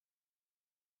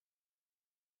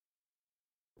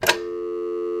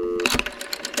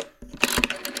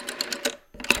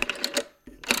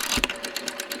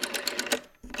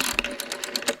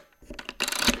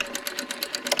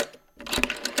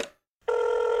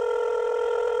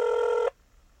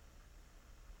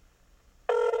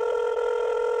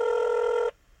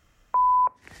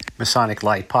Masonic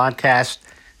Light Podcast.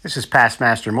 This is Past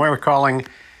Master Moira calling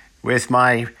with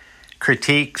my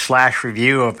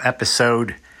critique/review of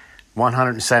episode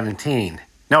 117.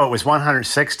 No, it was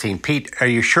 116. Pete, are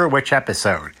you sure which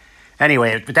episode?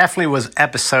 Anyway, it definitely was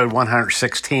episode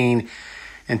 116,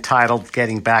 entitled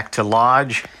Getting Back to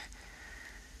Lodge.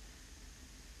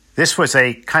 This was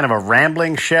a kind of a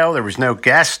rambling show. There was no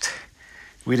guest.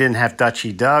 We didn't have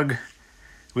Dutchy Doug.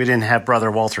 We didn't have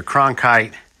Brother Walter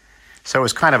Cronkite. So it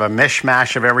was kind of a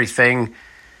mishmash of everything.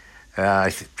 I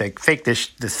think the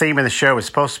theme of the show was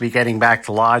supposed to be getting back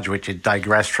to Lodge, which had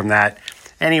digressed from that.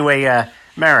 Anyway,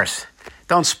 Maris,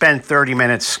 don't spend 30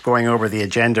 minutes going over the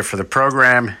agenda for the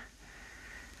program.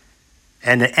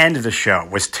 And the end of the show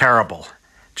was terrible.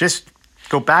 Just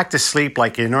go back to sleep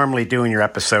like you normally do in your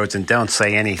episodes and don't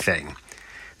say anything.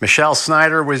 Michelle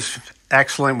Snyder was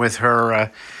excellent with her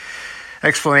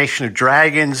explanation of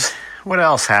dragons. What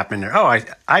else happened there? Oh,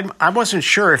 I wasn't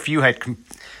sure if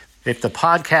if the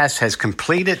podcast has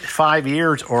completed 5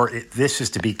 years or if this is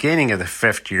the beginning of the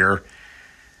 5th year.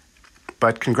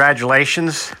 But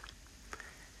congratulations.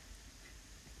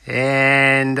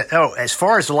 And, as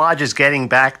far as the lodges getting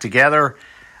back together,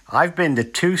 I've been to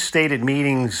 2 stated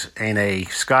meetings and a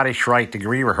Scottish Rite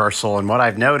degree rehearsal, and what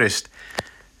I've noticed,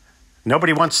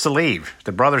 nobody wants to leave.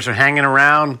 The brothers are hanging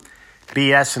around,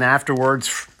 BSing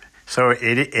afterwards. So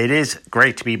it is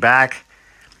great to be back.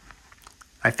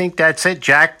 I think that's it,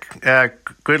 Jack.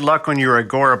 Good luck on your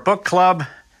Agora Book Club.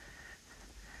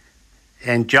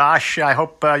 And Josh, I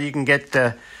hope you can get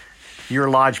your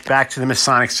lodge back to the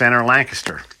Masonic Center in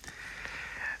Lancaster.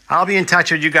 I'll be in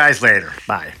touch with you guys later.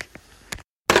 Bye.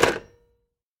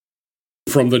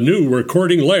 From the new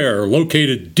recording lair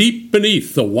located deep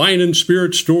beneath the Wine and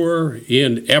Spirit store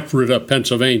in Ephrata,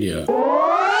 Pennsylvania.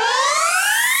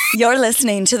 You're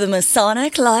listening to the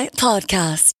Masonic Light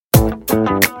Podcast.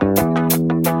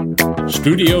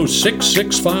 Studio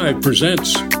 665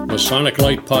 presents Masonic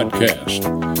Light Podcast.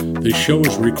 This show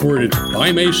is recorded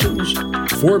by Masons,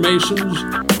 for Masons,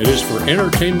 and is for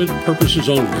entertainment purposes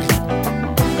only.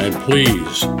 And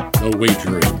please, no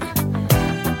wagering.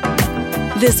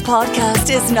 This podcast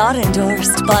is not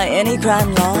endorsed by any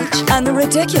Grand Lodge, and the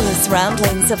ridiculous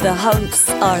ramblings of the hosts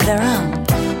are their own.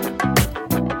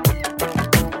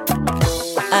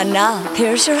 And now,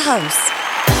 here's your host.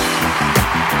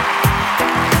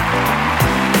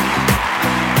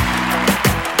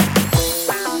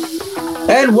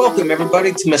 And welcome,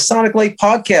 everybody, to Masonic Light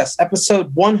Podcast,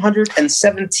 episode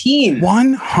 117.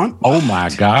 Oh, my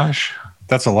gosh.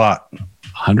 That's a lot.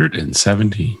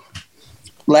 117.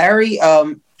 Larry,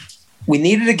 we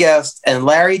needed a guest, and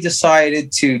Larry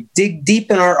decided to dig deep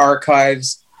in our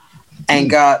archives and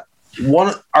got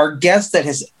our guest that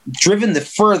has driven the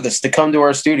furthest to come to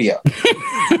our studio.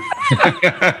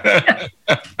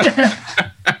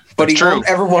 But he won't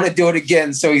ever want to do it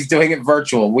again, so he's doing it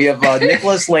virtual. We have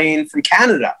Nicholas Lane from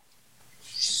Canada.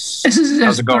 This is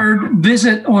his third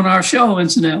visit on our show,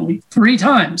 incidentally, 3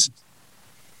 times.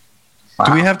 Wow.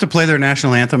 Do we have to play their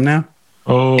national anthem now?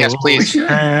 Oh, yes, please.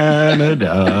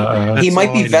 Canada. He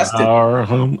might be vested.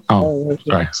 Oh,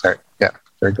 sorry. Yeah,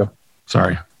 there you go.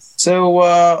 Sorry.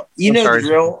 So, you know the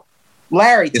drill.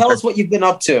 Larry, tell us what you've been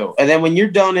up to. And then when you're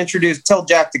done, tell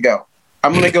Jack to go.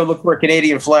 I'm going to go look for a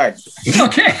Canadian flag.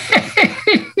 Okay.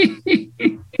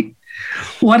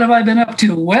 What have I been up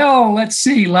to? Well, let's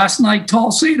see. Last night,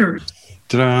 Tall Cedars.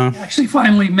 Ta-da. Actually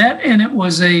finally met, and it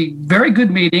was a very good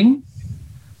meeting.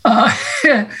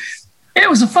 It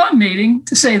was a fun meeting,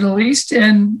 to say the least.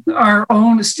 And our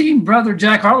own esteemed brother,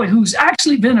 Jack Harley, who's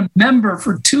actually been a member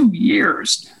for 2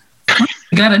 years,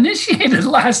 got initiated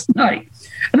last night.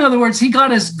 In other words, he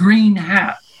got his green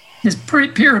hat, his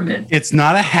pyramid. It's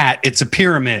not a hat, it's a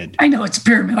pyramid. I know, it's a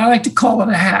pyramid. I like to call it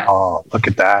a hat. Oh, look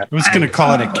at that. I was going to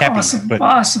call it a kepi.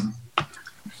 Awesome.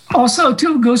 Also,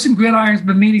 too, Ghosts and Gridiron's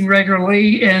been meeting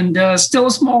regularly and still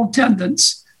a small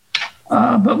attendance.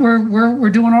 But we're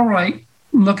doing all right.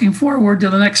 I'm looking forward to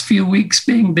the next few weeks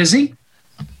being busy,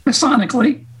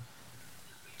 Masonically.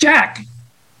 Jack,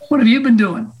 what have you been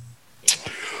doing?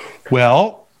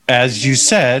 Well, as you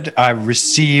said, I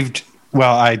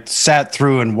sat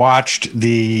through and watched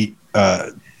the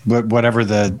whatever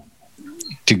the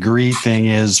degree thing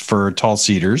is for Tall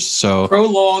Cedars. So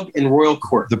Prologue in Royal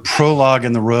Court. The prologue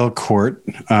in the Royal Court.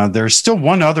 There's still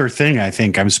one other thing I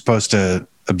think I'm supposed to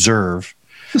observe.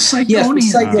 The Sidonian, the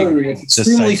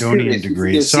Sidonian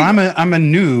degree. So I'm a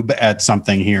noob at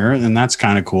something here, and that's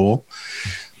kind of cool.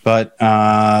 But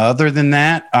other than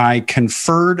that, I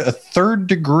conferred a 3rd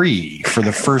degree for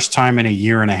the first time in a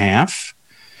year and a half.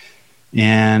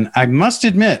 And I must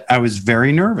admit, I was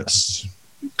very nervous.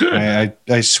 Good.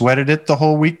 I sweated it the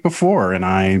whole week before, and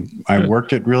I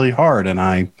worked it really hard, and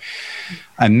I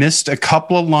missed a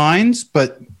couple of lines,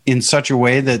 but in such a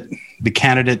way that the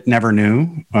candidate never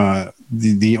knew.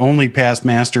 The only past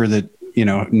master that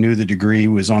knew the degree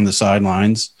was on the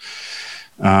sidelines.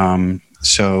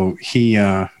 So he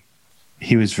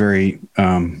was very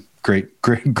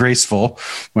graceful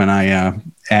when I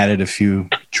added a few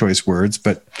choice words,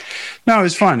 but no, it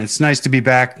was fun. It's nice to be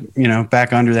back,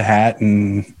 back under the hat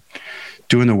and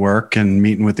doing the work and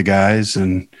meeting with the guys.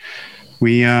 And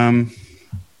we,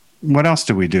 what else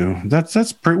did we do?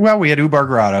 That's pretty well. We had Ubar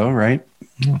Grotto, right?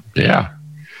 Yeah.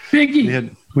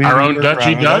 Biggie. We had our own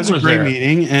Dutchy Doug was a great there.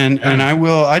 Meeting, and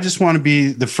I just want to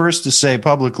be the first to say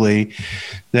publicly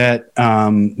that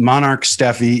Monarch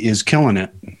Steffi is killing it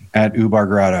at Ubar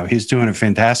Grotto. He's doing a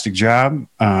fantastic job,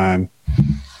 and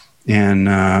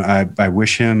I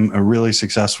wish him a really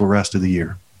successful rest of the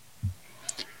year.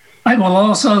 I will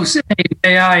also say,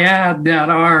 may I add, that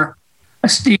our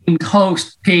esteemed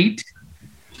host, Pete,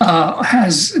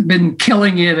 has been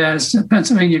killing it as the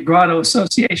Pennsylvania Grotto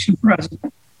Association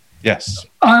president. Yes.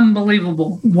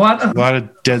 Unbelievable. What a lot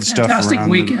of dead stuff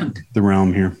around weekend. The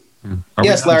realm here.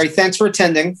 Yes, Larry, thanks for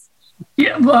attending.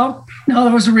 Yeah, well, no,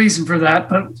 there was a reason for that,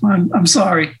 but I'm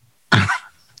sorry.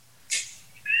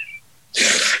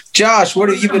 Josh, what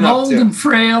have you been up old to? and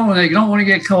frail, and they don't want to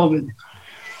get COVID.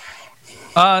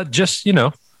 Just,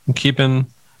 keeping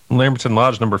Lamberton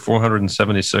Lodge number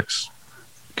 476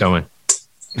 going.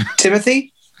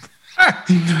 Timothy?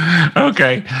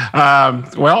 Okay.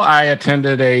 Well, I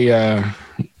attended a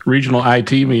regional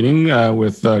IT meeting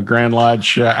with Grand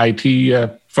Lodge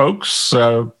IT folks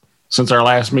since our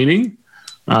last meeting.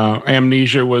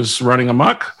 Amnesia was running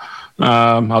amok.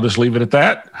 I'll just leave it at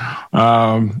that.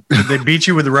 Did they beat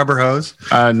you with the rubber hose?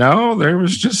 No, there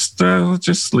was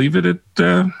just leave it at,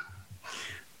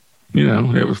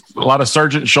 it was a lot of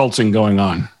Sergeant Schultzing going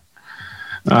on.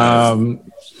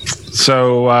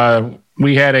 So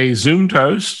we had a Zoom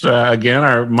toast, again,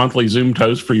 our monthly Zoom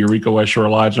toast for Eureka West Shore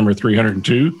Lodge number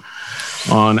 302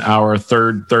 on our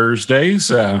third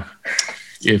Thursdays.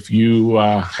 If you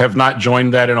have not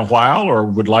joined that in a while or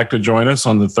would like to join us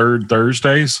on the third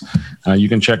Thursdays, you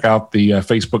can check out the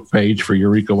Facebook page for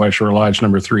Eureka West Shore Lodge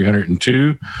number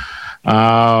 302.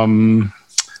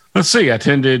 Let's see, I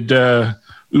attended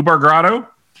Ubar Grotto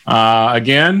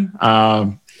again.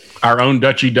 Our own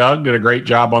Dutchy Doug did a great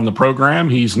job on the program.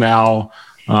 He's now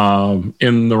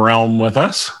in the realm with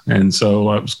us. And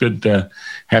so it was good to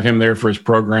have him there for his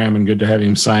program and good to have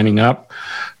him signing up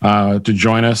to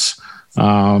join us.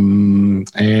 And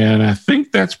I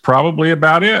think that's probably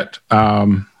about it.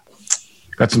 Got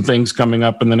some things coming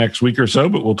up in the next week or so,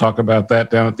 but we'll talk about that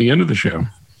down at the end of the show.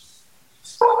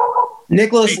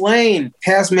 Nicholas Lane,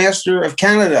 past master of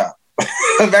Canada,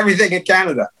 of everything in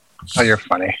Canada. Oh, you're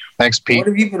funny. Thanks, Pete. What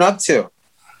have you been up to?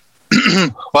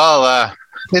 Well,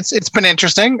 it's been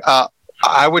interesting.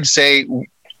 I would say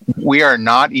we are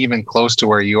not even close to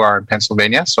where you are in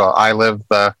Pennsylvania. So I live,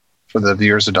 for the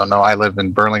viewers who don't know, I live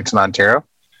in Burlington, Ontario.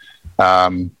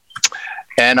 And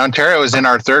Ontario is in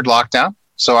our third lockdown.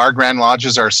 So our Grand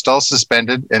Lodges are still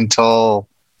suspended until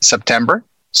September.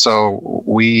 So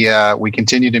we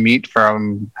continue to meet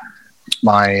from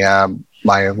my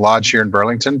lodge here in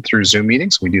Burlington through Zoom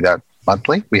meetings. We do that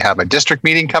monthly. We have a district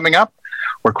meeting coming up.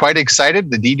 We're quite excited.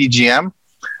 The DDGM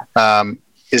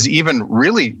is even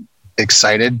really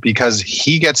excited because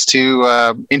he gets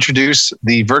to introduce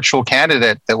the virtual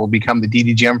candidate that will become the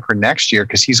DDGM for next year,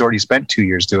 because he's already spent 2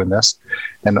 years doing this.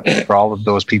 And for all of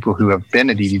those people who have been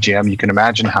a DDGM, you can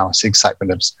imagine how his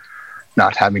excitement of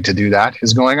not having to do that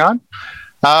is going on.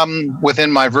 Within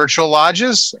my virtual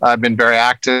lodges, I've been very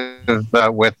active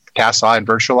with Castle Island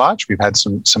Virtual Lodge. We've had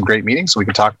some great meetings, so we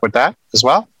can talk about that as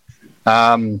well.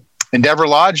 Endeavour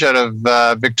Lodge out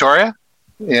of Victoria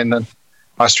in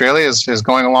Australia is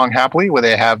going along happily, where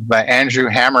they have Andrew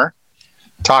Hammer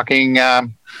talking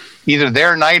either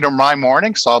their night or my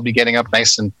morning. So I'll be getting up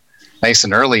nice and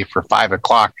early for 5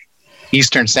 o'clock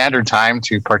Eastern Standard Time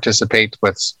to participate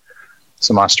with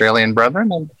some Australian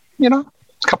brethren, and a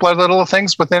couple of little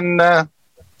things within the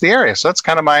area. So that's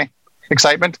kind of my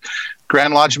excitement.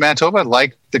 Grand Lodge Manitoba,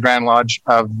 like the Grand Lodge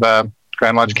of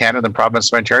Canada and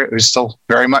Province of Ontario, is still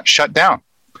very much shut down.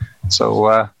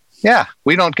 So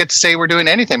we don't get to say we're doing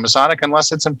anything Masonic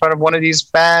unless it's in front of one of these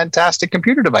fantastic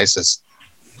computer devices.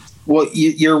 Well,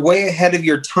 you're way ahead of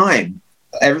your time.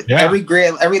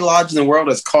 Every lodge in the world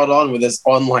has caught on with this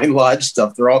online lodge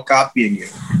stuff. They're all copying you.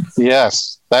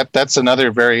 Yes, that's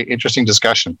another very interesting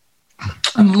discussion.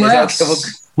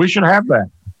 Unless we should have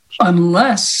that.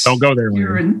 unless don't go there,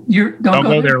 Larry. Don't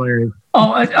go there, Larry.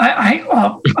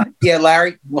 Oh, yeah,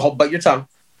 Larry, well, bite your tongue.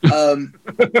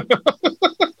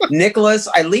 Nicholas,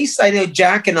 at least I know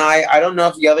Jack and I don't know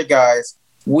if the other guys,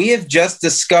 we have just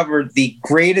discovered the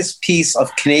greatest piece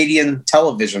of Canadian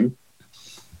television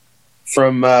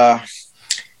from,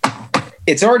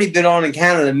 it's already been on in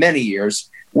Canada many years.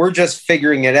 We're just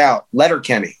figuring it out.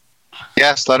 Letterkenny.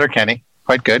 Yes, Letterkenny.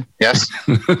 Quite good. Yes.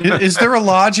 Is there a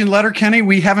lodge in Letterkenny?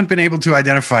 We haven't been able to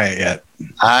identify it yet.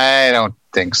 I don't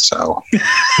think so.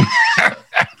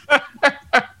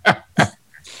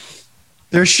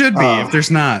 There should be, if there's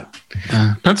not.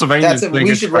 Pennsylvania.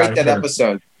 We should rate that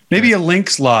episode. Maybe a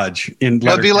Lynx Lodge in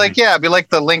Letterkenny. It'd be like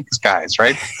the Lynx guys,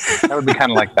 right? That would be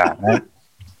kind of like that, right?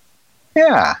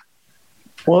 Yeah.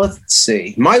 Well, let's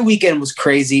see. My weekend was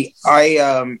crazy.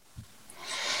 I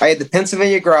had the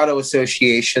Pennsylvania Grotto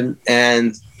Association,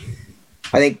 and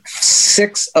I think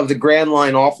 6 of the Grand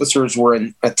Line officers were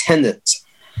in attendance.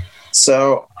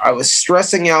 So I was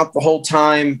stressing out the whole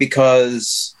time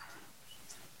because,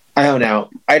 I don't know,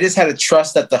 I just had to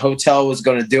trust that the hotel was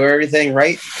going to do everything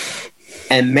right.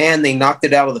 And man, they knocked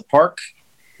it out of the park.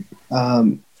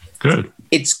 Good.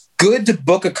 It's good to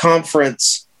book a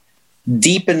conference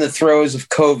deep in the throes of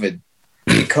COVID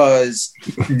because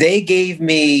they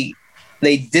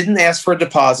didn't ask for a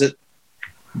deposit.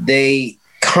 They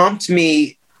comped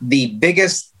me the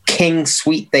biggest king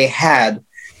suite they had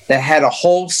that had a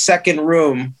whole second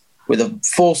room with a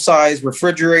full-size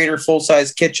refrigerator,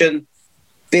 full-size kitchen,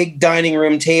 big dining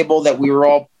room table that we were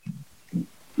all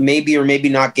maybe or maybe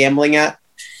not gambling at.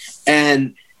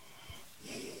 And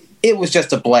it was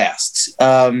just a blast.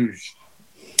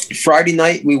 Friday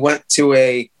night, we went to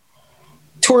a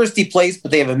touristy place,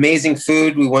 but they have amazing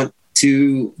food. We went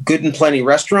to Good and Plenty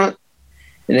restaurant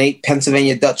and ate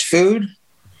Pennsylvania Dutch food.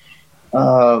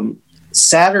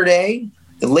 Saturday,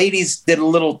 the ladies did a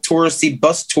little touristy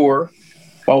bus tour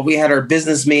while we had our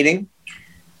business meeting.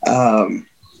 During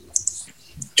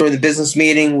the business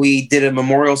meeting, we did a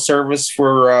memorial service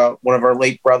for one of our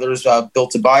late brothers, Bill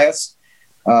Tobias,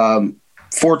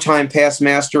 4-time past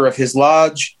master of his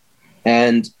lodge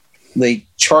and the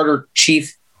charter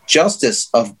chief justice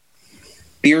of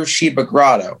Beersheba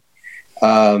Grotto.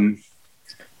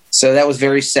 So that was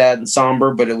very sad and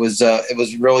somber, but it was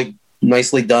really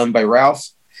nicely done by Ralph.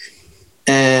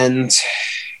 And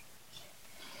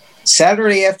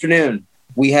Saturday afternoon,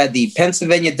 we had the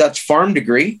Pennsylvania Dutch farm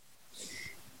degree.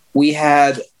 We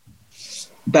had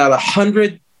about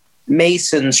 100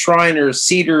 Masons, Shriners,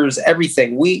 Cedars,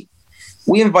 everything. We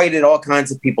invited all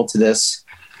kinds of people to this.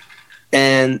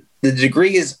 And the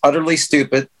degree is utterly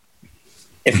stupid.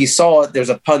 If you saw it, there's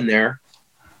a pun there.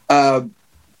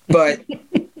 But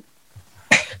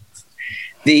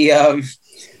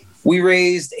we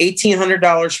raised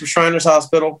 $1,800 for Shriners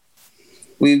Hospital.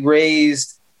 We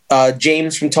raised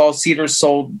James from Tall Cedars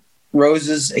sold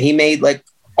roses. He made like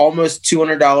almost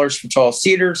 $200 for Tall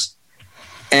Cedars.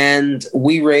 And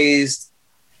we raised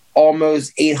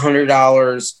almost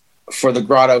 $800 for the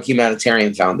Grotto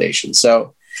Humanitarian Foundation.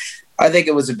 So I think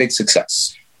it was a big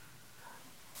success.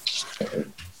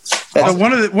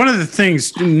 One of the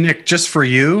things, Nick, just for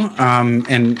you,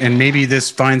 and maybe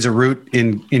this finds a root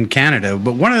in Canada,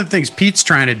 but one of the things Pete's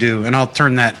trying to do, and I'll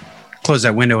close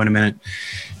that window in a minute,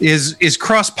 is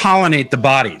cross-pollinate the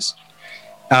bodies.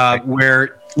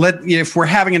 Where if we're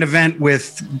having an event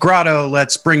with Grotto,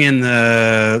 let's bring in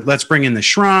the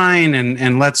shrine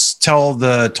and let's tell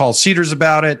the Tall Cedars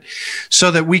about it, so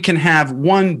that we can have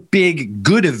one big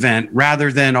good event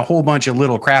rather than a whole bunch of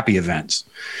little crappy events.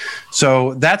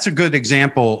 So that's a good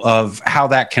example of how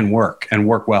that can work and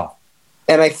work well.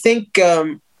 And I think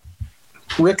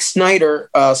Rick Snyder,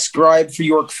 scribe for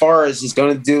York Forest, is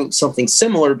going to do something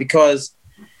similar because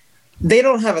they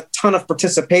don't have a ton of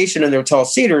participation in their Tall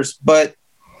Cedars, but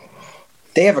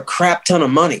they have a crap ton of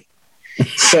money.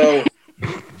 So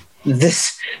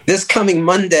this coming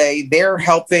Monday, they're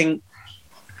helping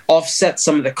offset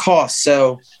some of the costs.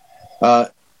 So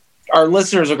our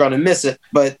listeners are going to miss it,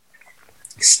 but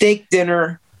steak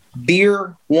dinner,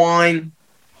 beer, wine,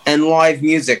 and live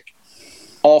music,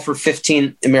 all for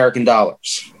 $15 American.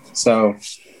 So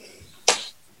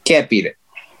can't beat it.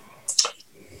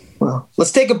 Well,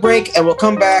 let's take a break and we'll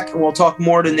come back and we'll talk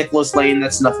more to Nicholas Lane.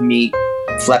 That's enough of me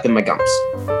flapping my gums.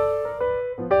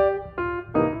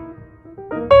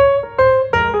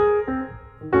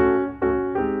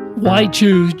 Why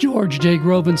choose George J.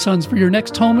 Grove & Sons for your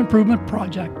next home improvement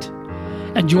project?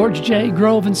 At George J.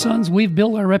 Grove & Sons, we've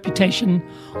built our reputation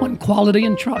on quality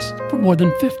and trust for more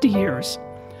than 50 years.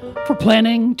 From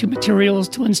planning to materials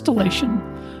to installation,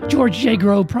 George J.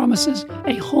 Grove promises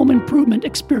a home improvement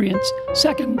experience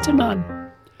second to none.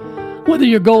 Whether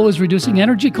your goal is reducing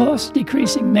energy costs,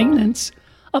 decreasing maintenance,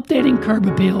 updating curb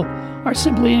appeal, or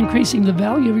simply increasing the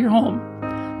value of your home,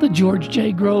 the George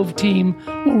J. Grove team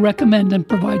will recommend and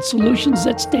provide solutions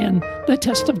that stand the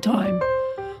test of time.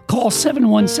 Call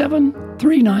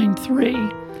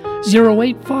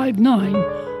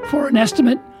 717-393-0859 for an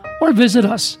estimate or visit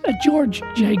us at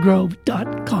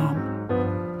georgejgrove.com.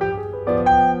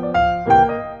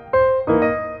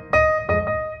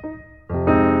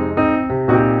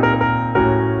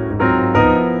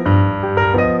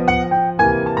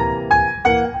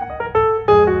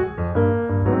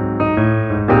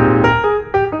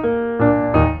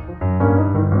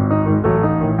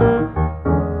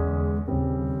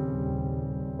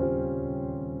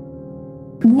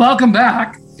 Welcome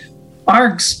back.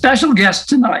 Our special guest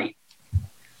tonight,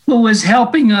 who is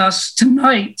helping us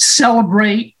tonight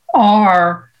celebrate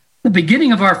the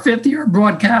beginning of our 5th-year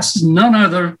broadcast, is none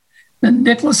other than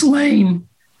Nicholas Lane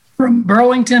from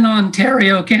Burlington,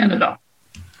 Ontario, Canada,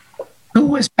 who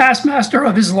was past master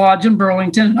of his lodge in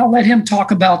Burlington, and I'll let him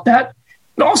talk about that.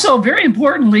 But also, very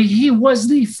importantly, he was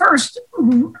the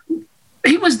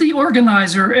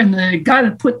organizer and the guy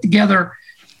that put together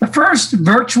the first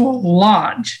virtual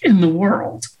lodge in the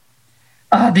world.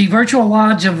 The virtual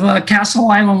lodge of Castle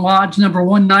Island Lodge number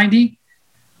 190,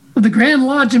 the Grand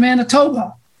Lodge of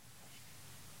Manitoba.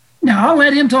 Now, I'll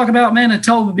let him talk about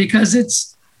Manitoba because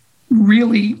it's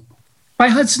really by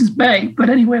Hudson's Bay. But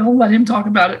anyway, I'll let him talk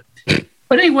about it.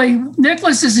 But anyway,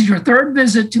 Nicholas, this is your 3rd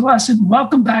visit to us, and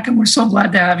welcome back, and we're so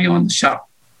glad to have you on the show.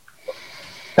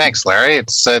 Thanks, Larry.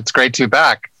 It's great to be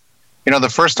back. You know, the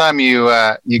first time you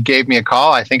gave me a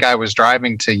call, I think I was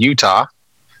driving to Utah,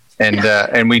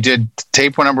 and we did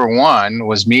tape number 1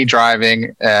 was me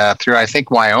driving through, I think,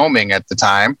 Wyoming at the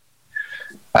time.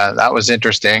 That was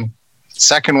interesting.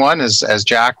 Second one is, as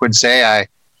Jack would say, I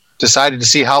decided to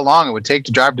see how long it would take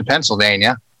to drive to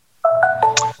Pennsylvania.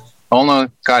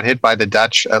 Almost got hit by the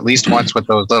Dutch at least once with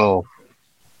those little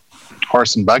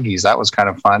horse and buggies. That was kind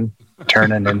of fun,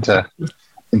 turning into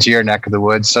your neck of the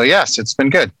woods. So yes, it's been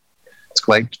good. It's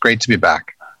great to be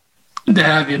back. Good to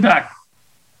have you back.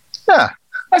 Yeah.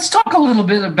 Let's talk a little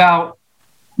bit about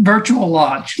Virtual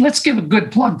Lodge. Let's give a good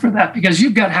plug for that, because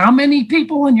you've got how many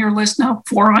people on your list now?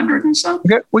 400 and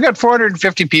something? We got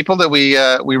 450 people that we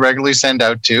regularly send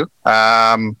out to.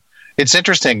 It's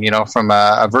interesting, you know, from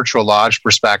a Virtual Lodge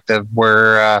perspective,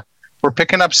 we're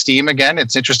picking up steam again.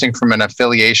 It's interesting from an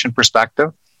affiliation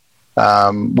perspective.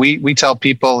 We tell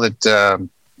people that,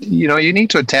 you know, you need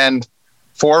to attend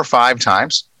 4 or 5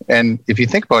 times. And if you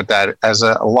think about that, as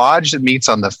a lodge that meets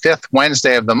on the 5th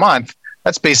Wednesday of the month,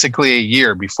 that's basically a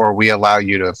year before we allow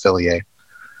you to affiliate.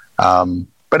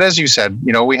 But as you said,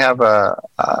 you know, we have a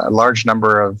large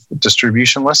number of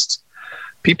distribution lists,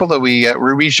 people that we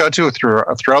reach out to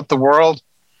throughout the world.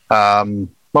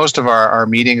 Most of our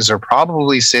meetings are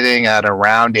probably sitting at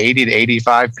around 80 to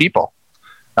 85 people,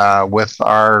 with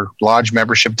our lodge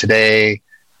membership today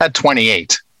at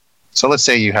 28. So let's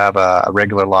say you have a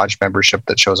regular lodge membership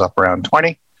that shows up around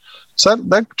 20. So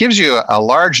that gives you a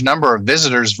large number of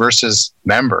visitors versus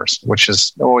members, which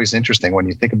is always interesting when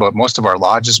you think about most of our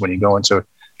lodges. When you go into a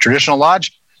traditional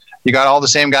lodge, you got all the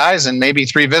same guys and maybe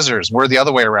 3 visitors. We're the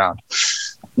other way around.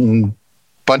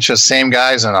 Bunch of same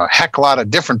guys and a heck lot of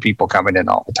different people coming in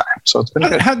all the time. So it's been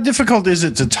good. How difficult is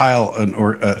it to tile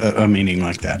a meeting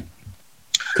like that?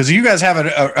 Because you guys have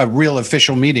a real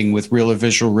official meeting with real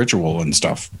official ritual and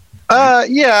stuff.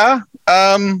 Yeah.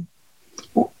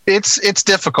 It's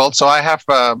difficult. So I have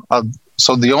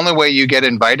so the only way you get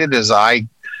invited is I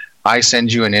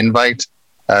send you an invite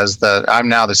I'm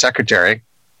now the secretary.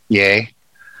 Yay.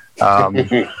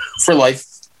 For life.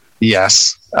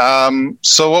 Yes.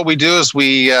 So what we do is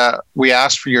we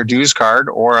ask for your dues card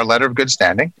or a letter of good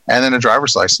standing and then a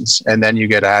driver's license, and then you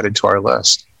get added to our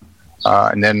list.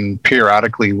 And then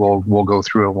periodically we'll go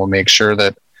through and we'll make sure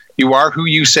that you are who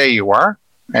you say you are.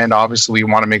 And obviously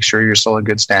we want to make sure you're still in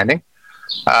good standing.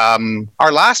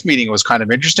 Our last meeting was kind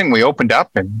of interesting. We opened up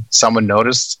and someone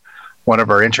noticed one of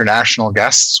our international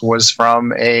guests was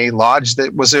from a lodge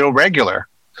that was irregular.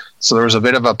 So there was a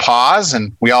bit of a pause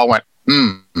and we all went,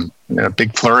 and a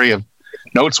big flurry of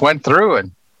notes went through,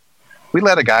 and we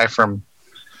let a guy from,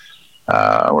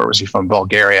 where was he from?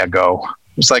 Bulgaria go.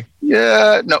 It was like,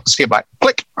 yeah, no, skip by,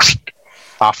 click,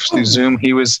 off through Zoom.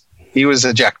 He was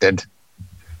ejected.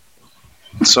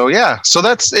 So yeah, so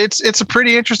it's a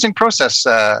pretty interesting process.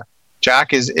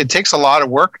 Jack, it takes a lot of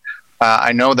work.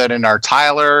 I know that in our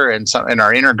Tyler and in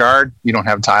our inner guard, you don't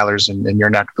have Tylers in your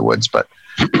neck of the woods, but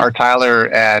our Tyler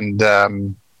and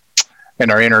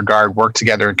and our inner guard work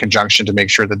together in conjunction to make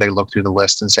sure that they look through the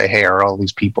list and say, hey, are all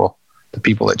these people the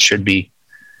people that should be?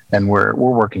 And we're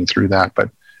working through that. But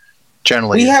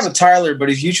generally, we have a Tyler, but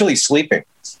he's usually sleeping.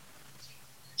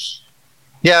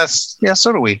 Yes. Yeah,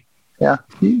 so do we. Yeah.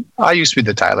 I used to be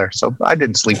the Tyler, so I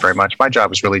didn't sleep very much. My job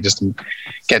was really just to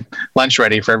get lunch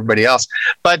ready for everybody else.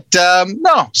 But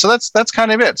no, so that's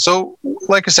kind of it. So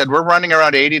like I said, we're running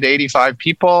around 80 to 85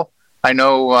 people. I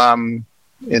know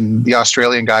in the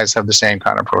Australian guys have the same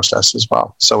kind of process as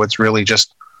well. So it's really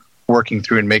just working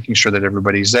through and making sure that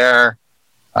everybody's there.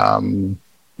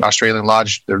 Australian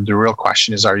Lodge, the real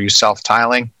question is, are you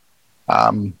self-tiling?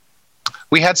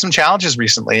 We had some challenges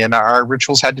recently, and our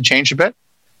rituals had to change a bit.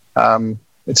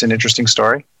 It's an interesting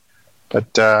story,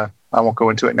 but I won't go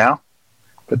into it now.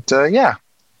 But yeah.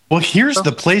 Well, here's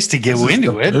the place to go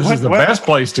into it. This is the best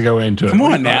place to go into it. Come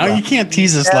on now, you can't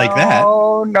tease us like that.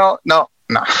 No.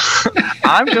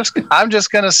 I'm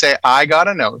just gonna say I got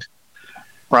a note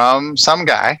from some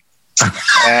guy,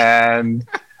 and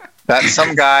that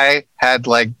some guy had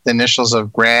like the initials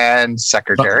of Grand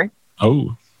Secretary.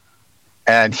 Oh.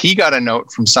 And he got a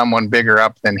note from someone bigger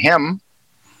up than him.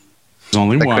 There's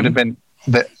only that one. Could have been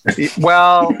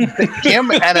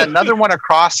him and another one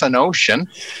across an ocean.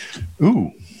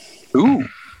 Ooh.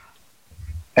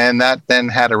 And that then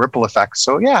had a ripple effect.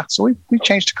 So yeah, so we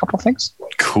changed a couple things.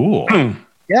 Cool.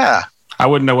 Yeah. I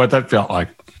wouldn't know what that felt like.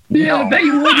 Yeah, I bet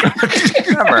you would.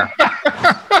 Never.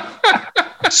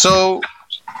 So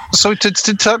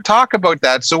to talk about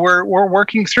that, so we're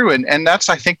working through it, and that's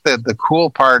I think the cool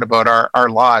part about our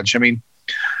lodge. I mean,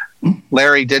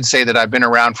 Larry did say that I've been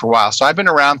around for a while, so I've been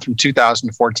around from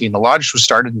 2014. The lodge was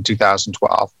started in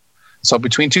 2012, so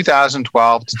between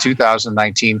 2012 to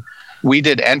 2019, we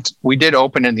did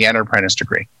open in the Enter Apprentice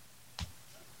degree,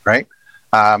 right?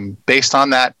 Based on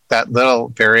that little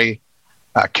very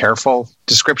careful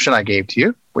description I gave to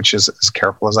you, which is as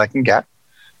careful as I can get,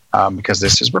 because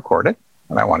this is recorded.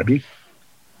 And I want to be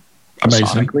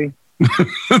amazingly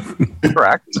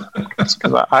correct,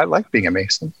 because I like being a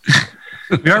Mason.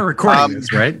 We are recording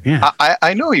this, right? Yeah.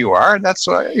 I know you are. That's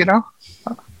why,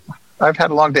 I've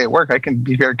had a long day at work. I can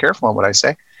be very careful on what I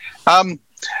say.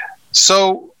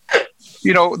 So,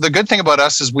 the good thing about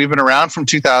us is we've been around from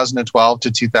 2012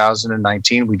 to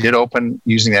 2019. We did open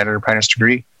using the Enter Apprentice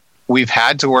degree. We've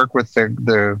had to work with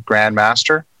the Grand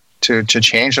Master to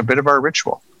change a bit of our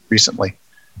ritual recently,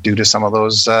 due to some of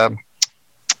those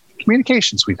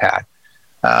communications we've had.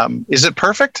 Is it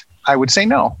perfect? I would say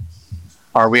no.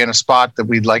 Are we in a spot that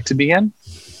we'd like to be in?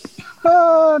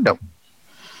 No.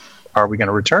 Are we going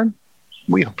to return?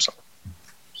 We hope so.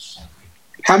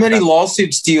 How many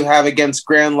lawsuits do you have against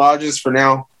Grand Lodges for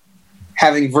now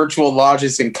having virtual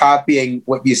lodges and copying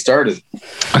what you started?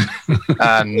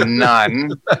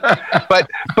 None. But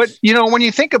when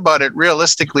you think about it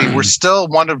realistically, we're still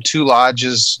one of two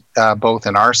lodges, both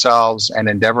in ourselves and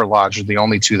Endeavor Lodge are the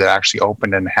only two that actually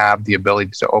open and have the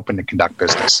ability to open and conduct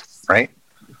business, right?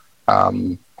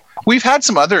 We've had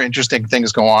some other interesting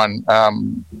things go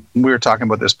on. We were talking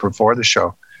about this before the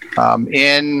show.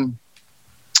 In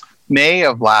May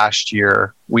of last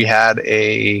year, we had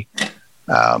a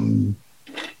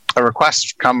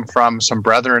request come from some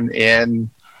brethren in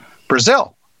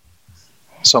Brazil.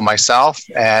 So myself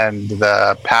and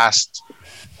the past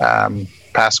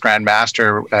Grand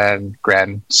Master and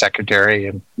Grand Secretary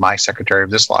and my secretary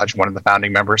of this lodge, one of the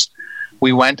founding members,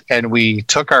 we went and we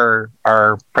took our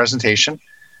presentation.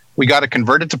 We got it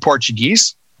converted to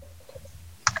Portuguese,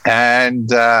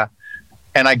 and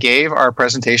I gave our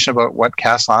presentation about what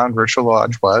Castle Island Virtual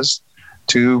Lodge was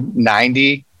to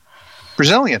 90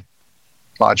 Brazilian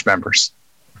lodge members.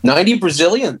 90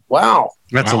 Brazilian? Wow.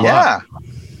 That's a lot. Yeah.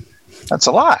 That's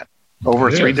a lot.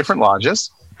 Over 3 different lodges.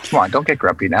 Come on, don't get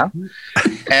grumpy now.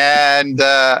 And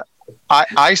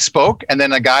I spoke, and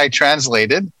then a guy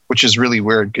translated, which is really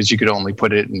weird because you could only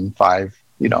put it in 5,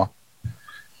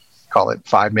 call it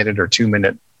 5-minute or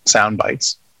 2-minute sound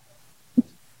bites.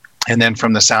 And then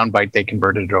from the sound bite, they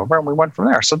converted it over, and we went from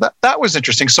there. So that was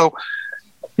interesting. So,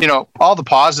 all the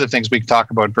positive things we can talk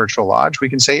about Virtual Lodge, we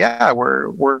can say, yeah,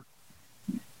 we're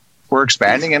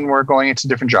expanding and we're going into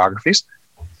different geographies.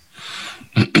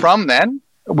 From then,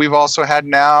 we've also had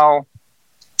now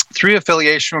 3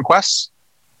 affiliation requests.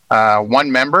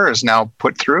 1 member is now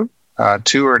put through.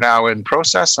 2 are now in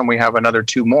process, and we have another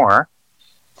 2 more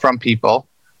from people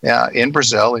in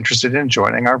Brazil interested in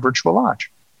joining our Virtual Lodge.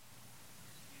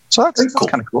 So that's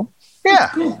kind of cool. Yeah.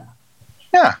 Cool.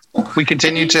 Yeah. We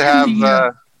continue to have...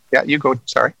 you go.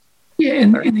 Sorry. Yeah,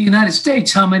 in the United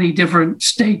States, how many different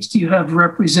states do you have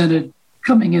represented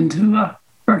coming into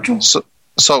virtual?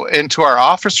 So into our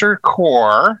officer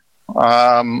corps,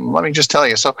 Let me just tell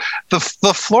you. So the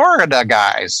Florida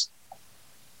guys,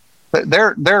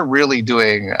 they're really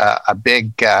doing a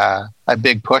big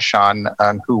push on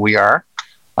who we are.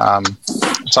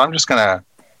 So I'm just gonna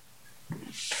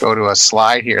go to a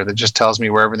slide here that just tells me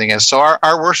where everything is. So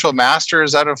our worship master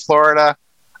is out of Florida.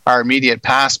 Our immediate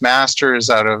past master is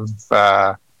out of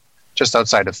just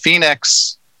outside of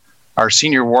Phoenix. Our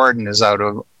senior warden is out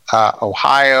of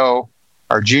Ohio.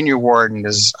 Our junior warden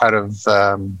is out of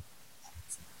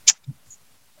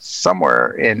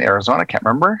somewhere in Arizona. I can't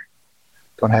remember.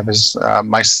 Don't have his.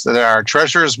 Our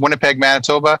treasurer is Winnipeg,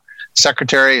 Manitoba.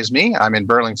 Secretary is me. I'm in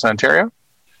Burlington, Ontario.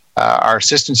 Our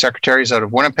assistant secretary is out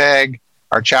of Winnipeg.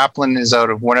 Our chaplain is out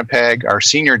of Winnipeg. Our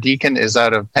senior deacon is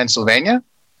out of Pennsylvania.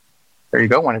 There you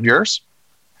go, one of yours.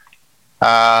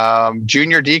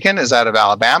 Junior deacon is out of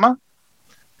Alabama.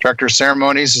 Director of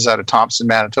ceremonies is out of Thompson,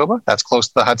 Manitoba. That's close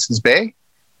to the Hudson's Bay.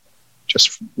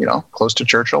 Just, close to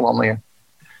Churchill, only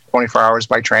 24 hours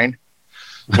by train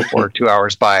or 2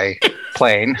 hours by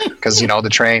plane. Because, the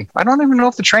train, I don't even know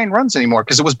if the train runs anymore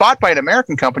because it was bought by an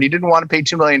American company. Didn't want to pay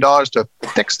 $2 million to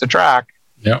fix the track.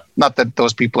 Yeah. Not that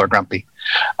those people are grumpy.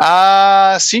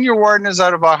 Senior warden is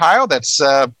out of Ohio. That's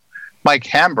Mike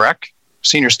Hambrecht,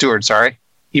 senior steward. Sorry,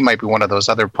 he might be one of those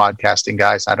other podcasting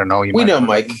guys. I don't know. We know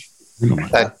Mike.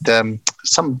 At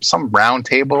some round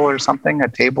table or something. A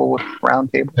table with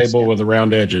round tables. Table with the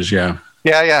round edges. Yeah.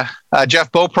 Yeah.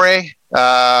 Jeff Beaupre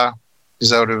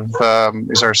is out of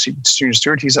is our senior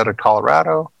steward. He's out of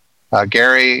Colorado.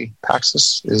 Gary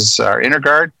Paxis is our inner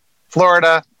guard,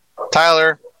 Florida.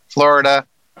 Tyler, Florida.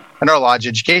 And our lodge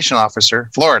education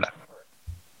officer, Florida.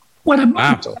 What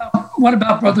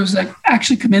about brothers that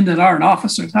actually come in that aren't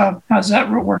officers? How does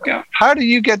that work out? How do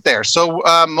you get there? So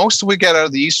most we get out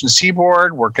of the Eastern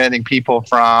Seaboard. We're getting people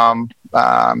from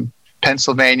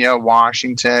Pennsylvania,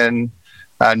 Washington,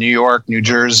 New York, New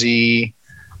Jersey,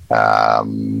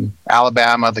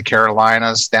 Alabama, the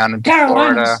Carolinas, down into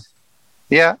Florida.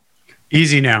 Yeah.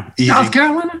 Easy now. Easy. South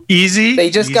Carolina? Easy. They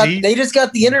just got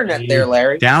the internet there,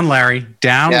 Larry. Down, Larry.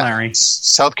 Larry.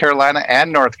 South Carolina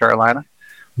and North Carolina.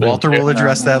 Walter will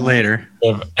address that later.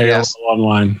 Yes.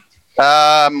 Online.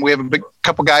 We have a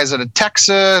couple guys out of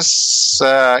Texas,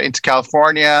 into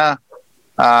California.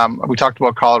 We talked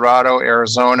about Colorado,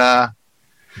 Arizona,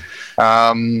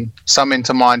 some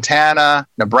into Montana,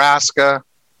 Nebraska,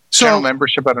 general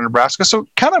membership out of Nebraska. So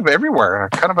kind of everywhere,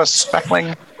 kind of a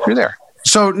speckling through there.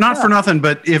 So not for nothing,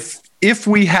 but if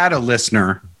we had a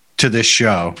listener to this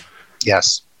show,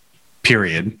 yes,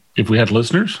 period. If we had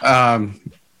listeners,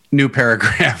 new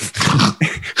paragraph,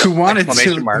 who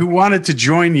wanted to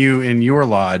join you in your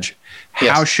lodge,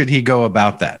 how should he go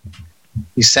about that?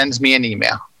 He sends me an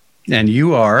email, and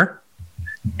you are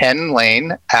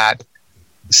nlane at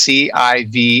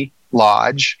CIV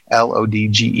Lodge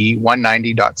LODGE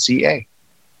 190.ca.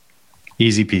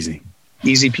 Easy peasy.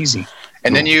 Easy peasy.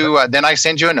 And then then I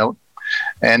send you a note,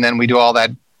 and then we do all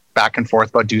that back and forth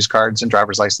about dues cards and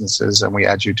driver's licenses, and we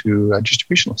add you to a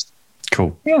distribution list.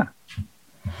 Cool. Yeah.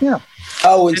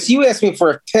 Oh, and so you asked me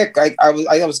for a pick. I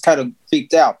was kind of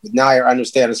freaked out, but now I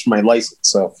understand it's for my license.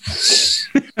 So,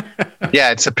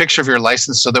 yeah, it's a picture of your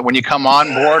license, so that when you come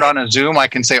on board on a Zoom, I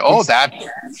can say, "Oh, that's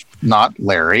not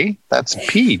Larry. That's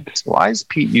Pete. Why is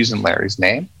Pete using Larry's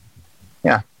name?"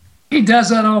 Yeah, he does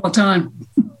that all the time.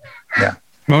 Yeah.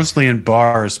 Mostly in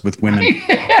bars with women.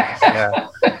 Yeah.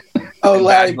 Oh,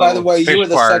 Larry, by the way, you were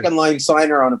the second line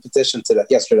signer on a petition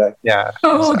yesterday. Yeah.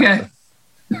 Oh, okay.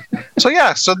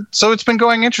 So it's been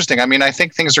going interesting. I mean, I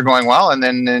think things are going well. And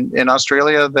then in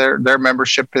Australia, their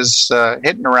membership is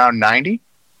hitting around 90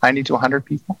 to 100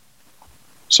 people.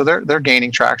 So they're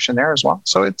gaining traction there as well.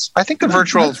 So I think the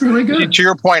virtual, that's really good. To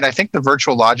your point, I think the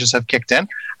virtual lodges have kicked in.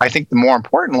 I think more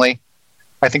importantly,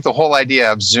 I think the whole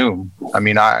idea of Zoom. I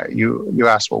mean, you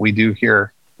asked what we do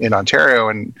here in Ontario,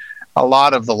 and a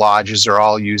lot of the lodges are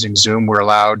all using Zoom. We're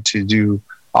allowed to do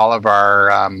all of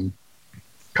our,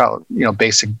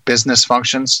 basic business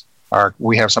functions.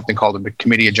 We have something called the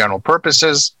Committee of General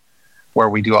Purposes, where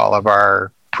we do all of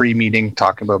our pre-meeting,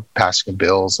 talking about passing of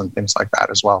bills and things like that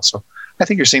as well. So I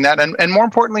think you're seeing that, and more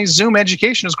importantly, Zoom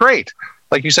education is great.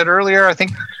 Like you said earlier, I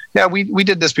think, we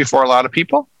did this before a lot of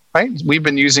people. Right, we've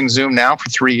been using Zoom now for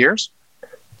 3 years.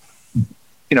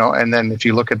 And then if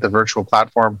you look at the virtual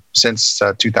platform since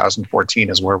 2014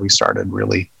 is where we started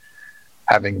really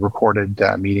having recorded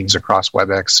meetings across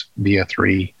WebEx via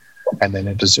 3 and then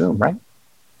into Zoom, right?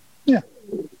 Yeah.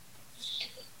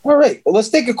 All right. Well, let's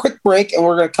take a quick break, and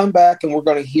we're going to come back and we're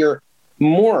going to hear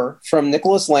more from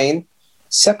Nicholas Lane,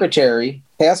 Secretary,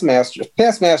 Past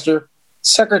Master,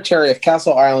 Secretary of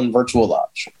Castle Island Virtual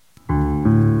Lodge.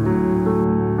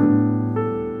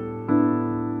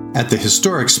 At the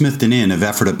historic Smithton Inn of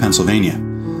Ephrata, Pennsylvania,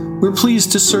 we're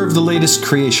pleased to serve the latest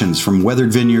creations from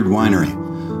Weathered Vineyard Winery,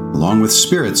 along with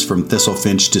spirits from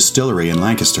Thistlefinch Distillery in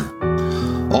Lancaster,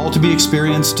 all to be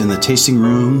experienced in the tasting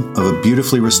room of a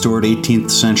beautifully restored 18th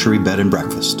century bed and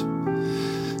breakfast.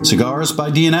 Cigars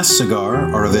by D&S Cigar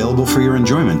are available for your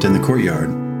enjoyment in the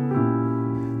courtyard.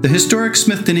 The historic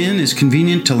Smithton Inn is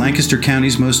convenient to Lancaster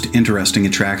County's most interesting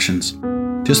attractions.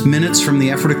 Just minutes from the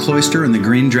Ephrata Cloister and the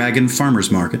Green Dragon Farmers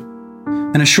Market.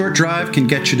 And a short drive can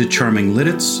get you to charming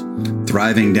Lidditz,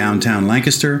 thriving downtown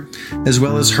Lancaster, as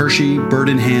well as Hershey, Bird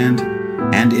in Hand,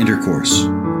 and Intercourse.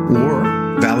 Or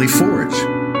Valley Forge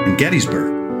in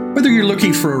Gettysburg. Whether you're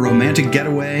looking for a romantic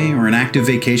getaway or an active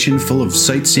vacation full of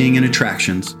sightseeing and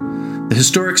attractions, the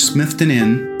historic Smithton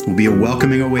Inn will be a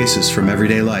welcoming oasis from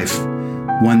everyday life,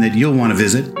 one that you'll want to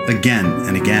visit again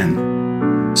and again.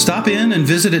 Stop in and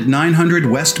visit at 900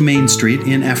 West Main Street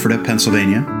in Ephrata,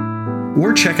 Pennsylvania,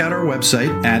 or check out our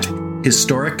website at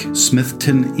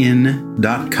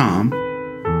historicsmithtoninn.com,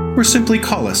 or simply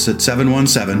call us at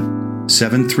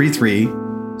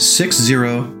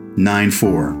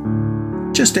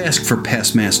 717-733-6094. Just ask for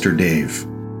Pastmaster Dave.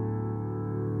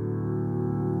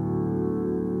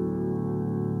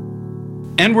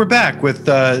 And we're back with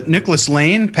Nicholas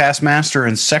Lane, past master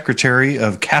and secretary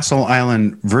of Castle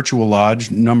Island Virtual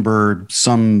Lodge, number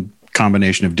some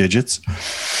combination of digits.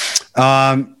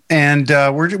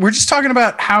 We're just talking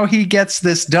about how he gets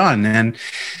this done. And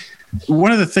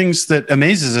one of the things that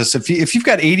amazes us, if you've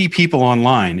got 80 people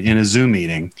online in a Zoom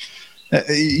meeting,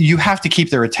 you have to keep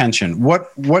their attention.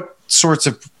 What sorts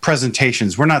of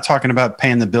presentations? We're not talking about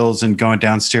paying the bills and going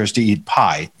downstairs to eat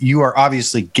pie. You are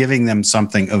obviously giving them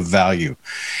something of value.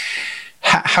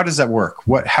 How does that work?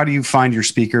 How do you find your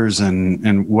speakers,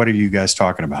 and what are you guys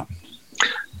talking about?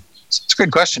 It's a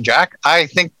good question, Jack. I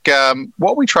think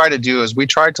what we try to do is we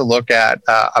try to look at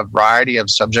a variety of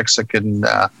subjects that can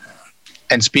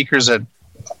and speakers that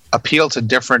appeal to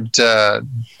different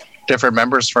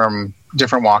members from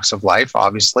different walks of life,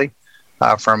 obviously,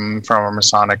 from a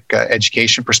Masonic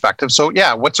education perspective. So,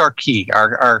 yeah, what's our key?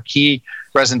 Our key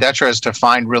raison d'etre is to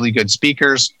find really good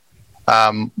speakers.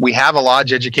 We have a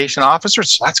lodge education officer,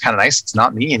 so that's kind of nice. It's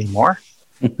not me anymore.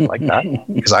 I like that,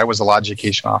 because I was a lodge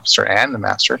education officer and the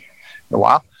master for a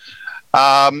while.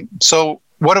 So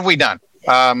what have we done?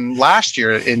 Last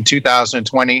year in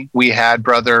 2020, we had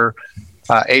Brother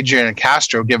Adrian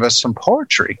Castro give us some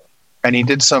poetry. And he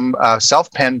did some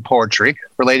self-penned poetry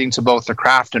relating to both the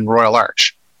craft and Royal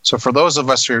Arch. So for those of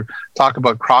us who talk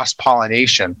about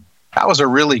cross-pollination, that was a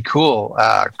really cool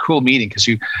meeting, because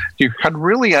you could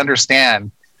really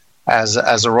understand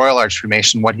as a Royal Arch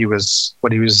Freemason what he was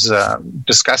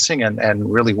discussing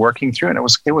and really working through, and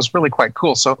it was really quite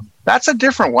cool. So that's a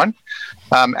different one.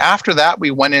 After that,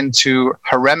 we went into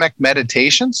Heremic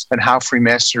meditations and how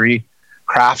Freemasonry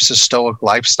crafts a Stoic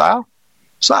lifestyle.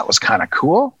 So that was kind of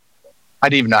cool. I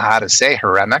didn't even know how to say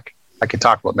Heremic. I could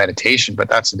talk about meditation, but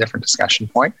that's a different discussion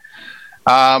point.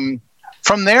 From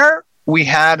there, we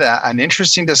had an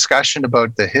interesting discussion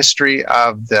about the history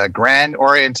of the Grand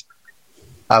Orient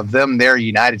of their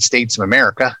United States of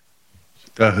America.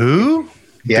 The who?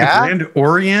 Yeah. The Grand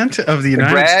Orient of the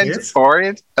United States? Grand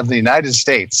Orient of the United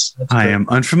States. I am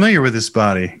unfamiliar with this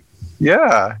body.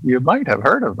 Yeah, you might have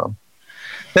heard of them.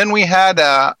 Then we had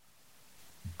a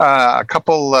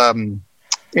couple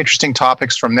interesting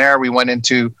topics from there. We went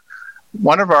into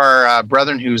one of our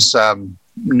brethren who's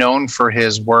known for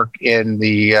his work in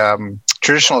the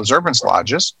traditional observance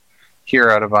lodges here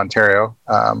out of Ontario.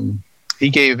 He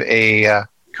gave a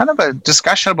kind of a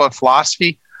discussion about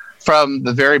philosophy from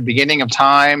the very beginning of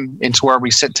time into where we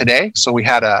sit today. So we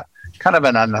had a kind of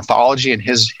an anthology in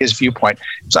his viewpoint.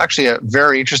 It was actually a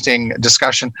very interesting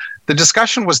discussion. The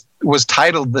discussion was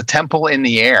titled "The Temple in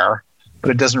the Air,"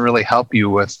 but it doesn't really help you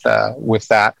with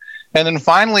that. And then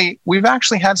finally, we've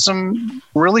actually had some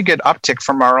really good uptick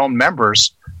from our own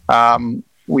members.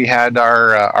 We had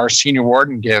our senior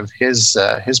warden give his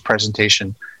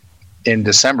presentation in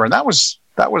December, and that was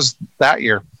that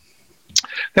year.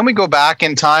 Then we go back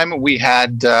in time. We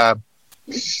had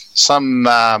some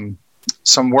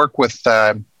work with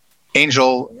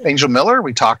Angel Miller.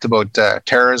 We talked about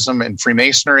terrorism and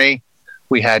Freemasonry.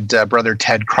 We had Brother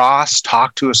Ted Cross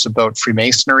talk to us about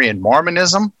Freemasonry and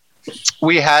Mormonism.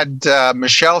 We had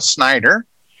Michelle Snyder.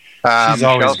 She's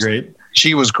always great.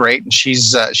 She was great, and she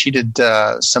did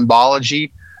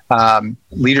symbology,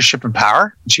 leadership, and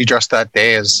power. She dressed that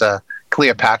day as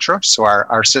Cleopatra, so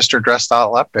our sister dressed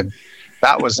all up, and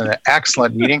that was an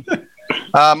excellent meeting.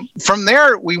 From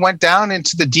there, we went down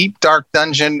into the deep, dark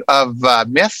dungeon of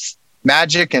myth,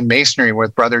 magic, and masonry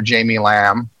with Brother Jamie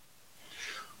Lamb.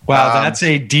 Wow, that's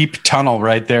a deep tunnel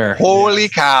right there. Holy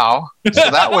cow! So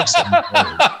that was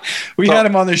we had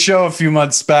him on the show a few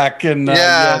months back, and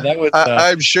that was.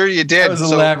 I'm sure you did. That was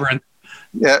a labyrinth.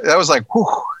 Yeah, that was like,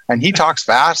 whew, and he talks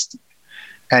fast,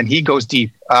 and he goes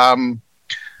deep. And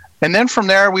then from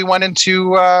there, we went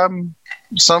into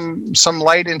some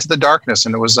light into the darkness,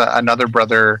 and it was another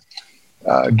brother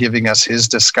giving us his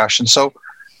discussion. So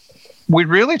we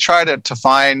really tried to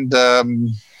find.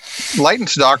 Light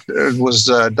into Doctor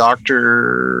was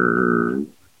Dr.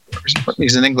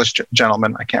 He's an English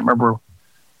gentleman. I can't remember.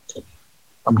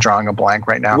 I'm drawing a blank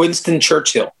right now. Winston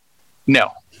Churchill.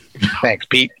 No. Thanks,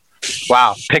 Pete.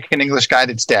 Wow. Pick an English guy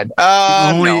that's dead.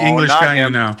 Only English guy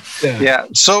him. you know. Yeah.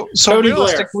 So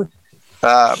realistically,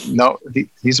 no,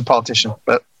 he's a politician,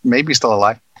 but maybe still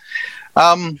alive.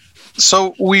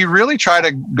 So we really try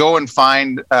to go and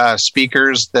find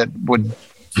speakers that would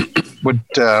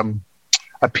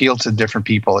appeal to different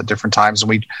people at different times. And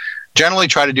we generally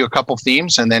try to do a couple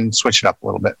themes and then switch it up a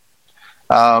little bit.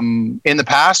 In the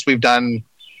past, we've done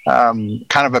kind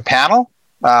of a panel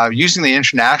using the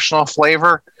international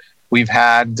flavor. We've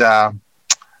had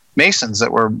Masons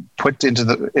that were put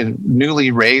into newly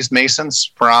raised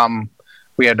Masons from,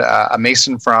 we had a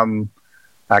Mason from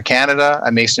Canada,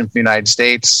 a Mason from the United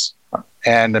States,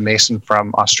 and a Mason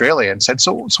from Australia, and said,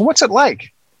 so what's it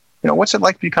like? What's it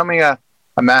like becoming a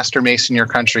Master Mason in your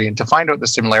country, and to find out the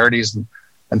similarities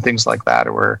and things like that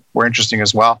were interesting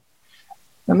as well.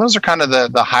 And those are kind of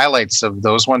the highlights of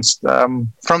those ones.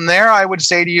 From there, I would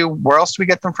say to you, where else do we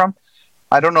get them from?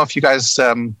 I don't know if you guys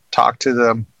talk to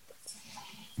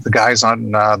the guys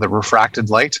on the refracted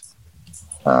light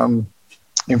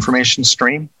information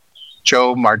stream,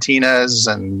 Joe Martinez,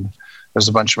 and there's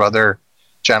a bunch of other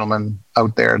gentlemen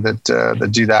out there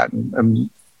that do that. And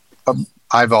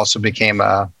I've also became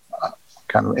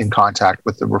kind of in contact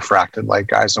with the refracted light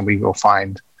guys, and we go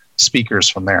find speakers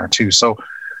from there too. So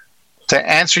to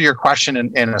answer your question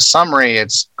in a summary,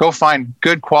 it's go find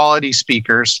good quality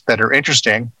speakers that are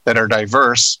interesting, that are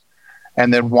diverse,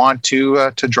 and then want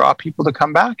to draw people to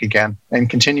come back again and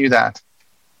continue that,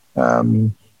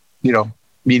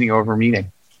 meeting over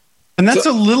meeting. And that's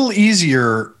a little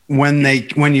easier when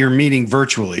you're meeting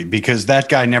virtually, because that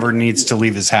guy never needs to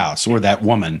leave his house, or that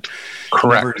woman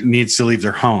never needs to leave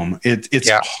their home. It's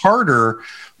harder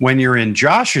when you're in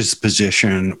Josh's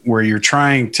position, where you're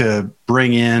trying to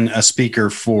bring in a speaker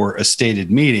for a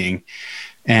stated meeting,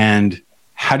 and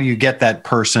how do you get that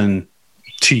person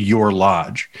to your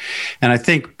lodge? And I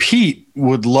think Pete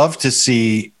would love to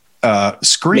see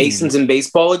screen Masons in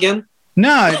baseball again.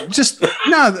 No,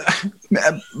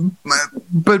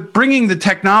 but bringing the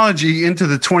technology into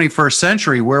the 21st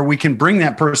century, where we can bring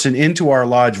that person into our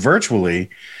lodge virtually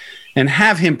and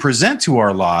have him present to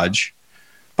our lodge,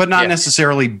 but not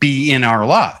necessarily be in our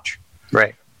lodge.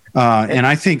 Right. And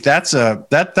I think that's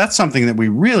something that we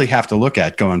really have to look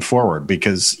at going forward,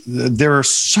 because there are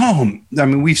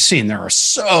we've seen there are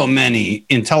so many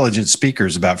intelligent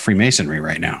speakers about Freemasonry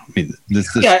right now. I mean,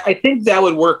 I think that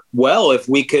would work well if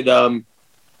we could,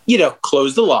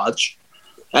 close the lodge,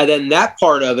 and then that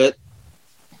part of it,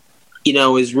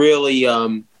 is really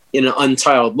in an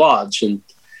untiled lodge, and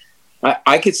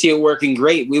I could see it working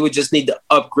great. We would just need to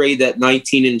upgrade that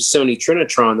 19-inch Sony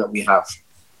Trinitron that we have.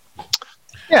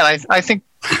 Yeah, I think,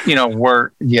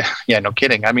 no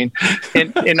kidding. I mean,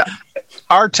 in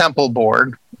our temple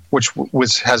board,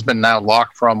 which has been now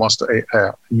locked for almost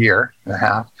a year and a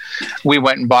half, we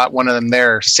went and bought one of them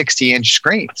there 60-inch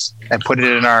screens and put it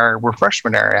in our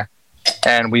refreshment area.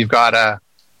 And we've got a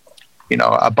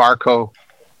Barco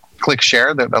click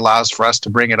share that allows for us to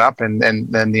bring it up. And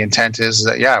then the intent is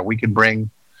that, we could bring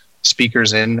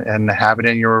speakers in and have it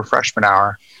in your refreshment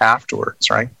hour afterwards,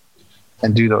 right?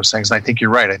 And do those things. And I think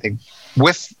you're right. I think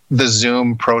with the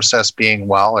Zoom process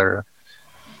being I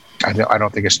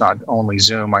don't think it's not only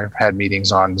Zoom. I've had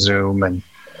meetings on Zoom and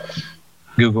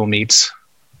Google Meets.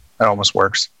 It almost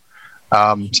works.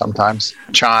 Sometimes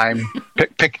Chime.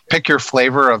 Pick your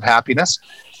flavor of happiness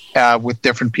with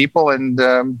different people, and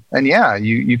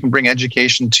you can bring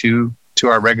education to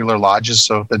our regular lodges.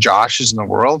 So the Joshes in the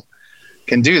world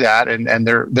can do that, and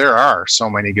there are so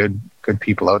many good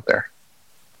people out there.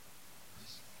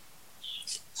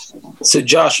 So,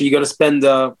 Josh, are you going to spend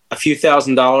a few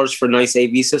 $1,000s for a nice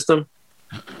AV system?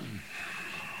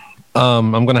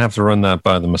 I'm going to have to run that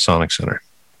by the Masonic Center.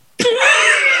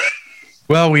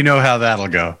 Well, we know how that'll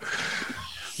go.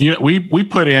 We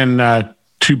put in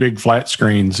 2 big flat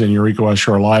screens in Eureka West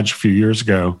Shore Lodge a few years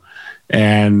ago,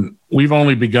 and we've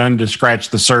only begun to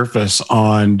scratch the surface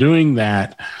on doing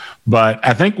that. But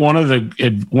I think one of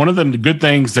the good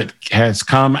things that has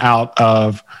come out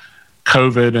of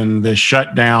COVID and the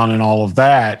shutdown and all of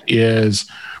that is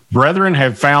brethren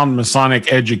have found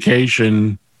Masonic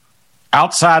education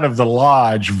outside of the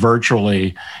lodge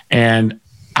virtually. And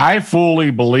I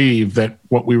fully believe that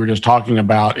what we were just talking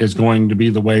about is going to be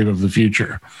the wave of the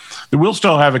future. We'll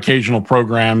still have occasional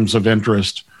programs of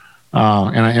interest,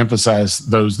 and I emphasize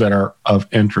those that are of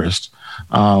interest.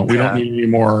 We don't need any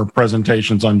more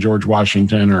presentations on George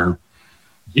Washington or,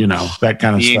 that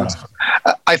kind of stuff.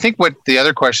 I think what the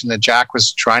other question that Jack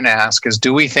was trying to ask is,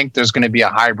 do we think there's going to be a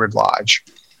hybrid lodge?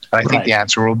 And I think the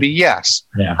answer will be yes.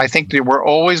 Yeah. I think that we're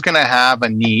always going to have a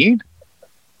need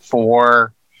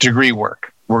for degree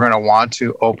work. We're going to want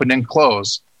to open and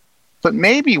close. But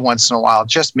maybe once in a while,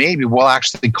 just maybe, we'll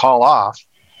actually call off,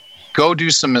 go do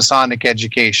some Masonic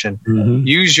education,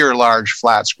 use your large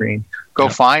flat screen, go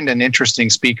find an interesting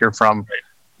speaker from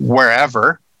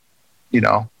wherever,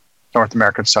 North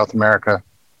America, South America,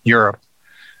 Europe.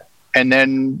 And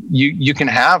then you can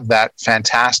have that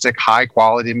fantastic, high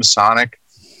quality Masonic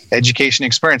education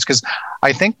experience. Because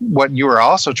I think what you were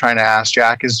also trying to ask,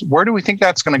 Jack, is where do we think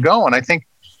that's going to go? And I think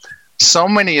so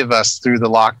many of us through the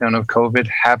lockdown of COVID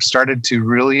have started to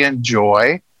really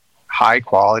enjoy high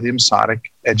quality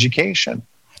Masonic education.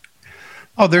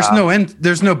 Oh, there's no end.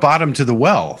 There's no bottom to the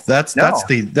well. That's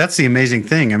the amazing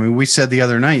thing. I mean, we said the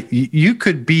other night, you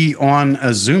could be on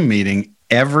a Zoom meeting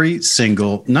every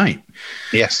single night.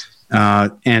 Yes.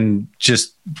 And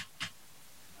just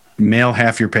mail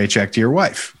half your paycheck to your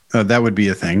wife. That would be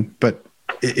a thing, but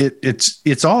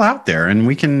it's all out there, and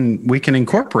we can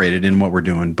incorporate it in what we're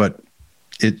doing, but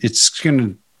it's going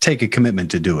to take a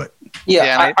commitment to do it.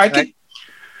 Yeah,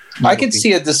 I could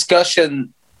see a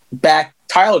discussion back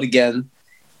tiled again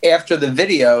after the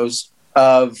videos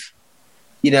of,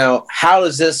 how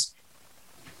does this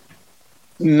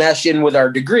mesh in with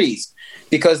our degrees?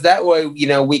 Because that way,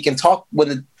 we can talk when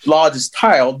the lodge is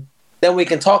tiled, then we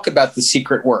can talk about the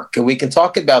secret work, and we can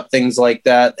talk about things like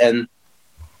that and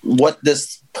what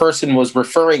this person was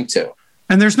referring to.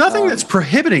 And there's nothing that's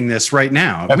prohibiting this right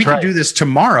now. We can do this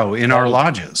tomorrow in our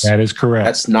lodges. That is correct.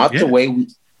 That's not the way we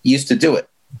used to do it.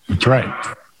 That's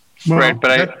right. Well, right,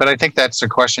 but I think that's the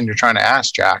question you're trying to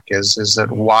ask, Jack. Is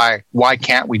that why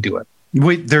can't we do it?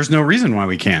 There's no reason why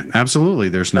we can't. Absolutely,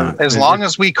 there's not. As long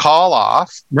as we call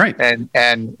off, right,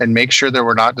 and make sure that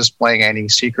we're not displaying any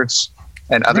secrets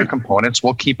and other components,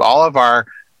 we'll keep all of our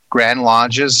grand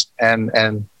lodges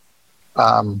and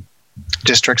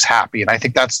districts happy. And I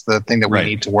think that's the thing that we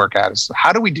need to work at: is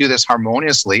how do we do this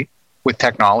harmoniously with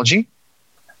technology,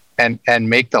 and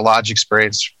make the lodge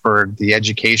experience for the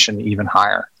education even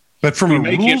higher. But from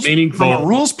a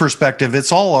rules perspective,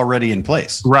 it's all already in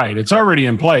place. Right. It's already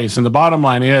in place. And the bottom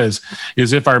line is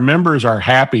if our members are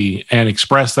happy and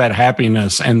express that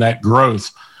happiness and that growth,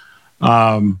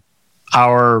 the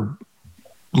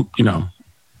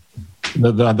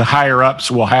higher ups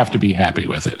will have to be happy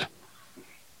with it,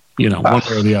 one way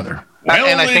or the other.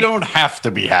 And I don't have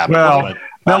to be happy. Well,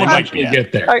 they'll eventually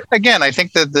get there. I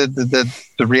think that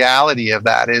the reality of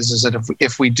that is that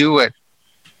if we do it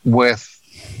with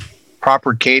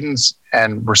proper cadence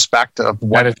and respect of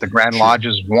what the Grand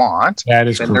Lodges want, that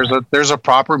is then there's a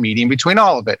proper meeting between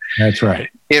all of it. That's right.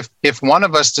 If one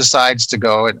of us decides to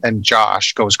go and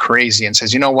Josh goes crazy and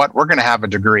says, you know what, we're going to have a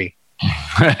degree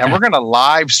and we're going to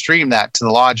live stream that to the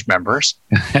lodge members,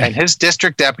 and his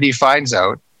district deputy finds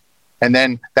out, and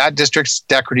then that district's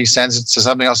deputy sends it to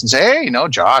somebody else and say, hey,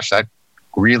 Josh, that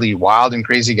really wild and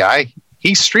crazy guy,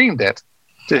 he streamed it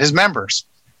to his members.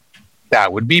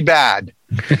 That would be bad.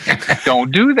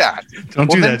 Don't do that.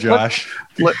 Don't do that, Josh.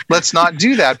 Let's not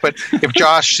do that. But if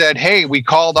Josh said, hey, we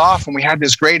called off and we had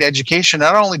this great education,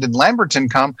 not only did Lamberton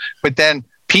come, but then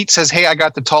Pete says, hey, I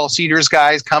got the Tall Cedars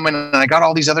guys coming and I got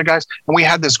all these other guys. And we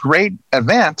had this great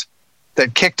event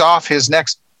that kicked off his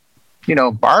next,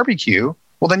 barbecue.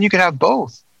 Well, then you could have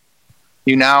both.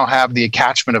 You now have the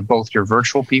attachment of both your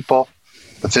virtual people,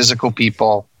 the physical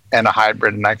people, and a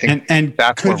hybrid. And I think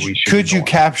that's where we should. Could you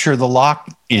capture the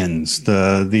lock-ins,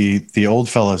 the old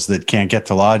fellows that can't get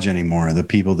to lodge anymore, the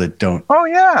people that don't? Oh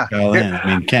yeah. Dial in?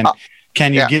 I mean,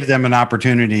 can you give them an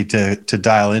opportunity to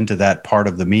dial into that part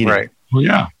of the meeting? Right. Well,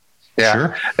 yeah.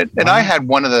 Sure. And I had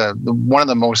one of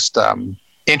the most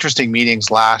interesting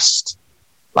meetings last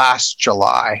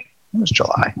July. It was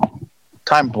July.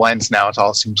 Time blends now; it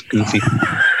all seems goofy.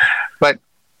 But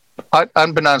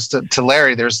unbeknownst to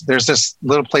Larry, there's this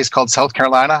little place called South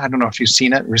Carolina. I don't know if you've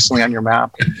seen it recently on your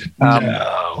map.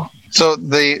 No. So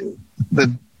the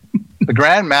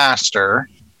Grand Master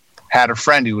had a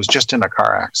friend who was just in a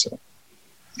car accident,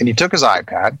 and he took his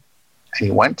iPad and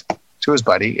he went to his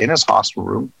buddy in his hospital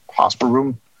room. Hospital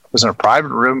room was in a private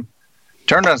room.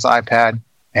 Turned on his iPad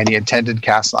and he attended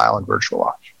Castle Island Virtual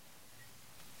Lodge.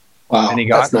 Wow, and he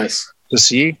got that's nice to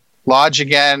see Lodge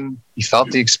again. He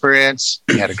felt the experience.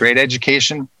 He had a great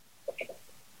education.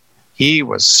 He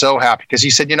was so happy because he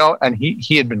said, and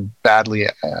he had been badly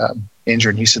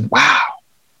injured. He said, wow,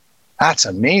 that's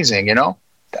amazing, And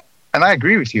I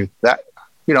agree with you that,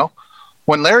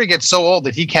 when Larry gets so old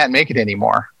that he can't make it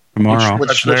anymore, tomorrow,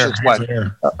 which is what,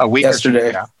 a week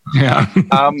yesterday. Or two, yeah.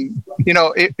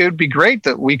 It would be great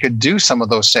that we could do some of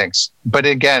those things. But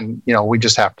again, we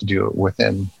just have to do it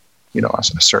within, a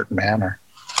certain manner.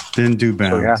 Then do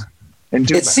bounds.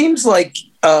 So, it seems like,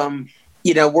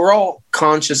 we're all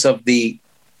conscious of the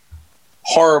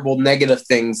horrible negative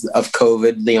things of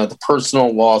COVID, the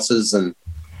personal losses and,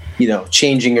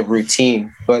 changing of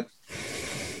routine. But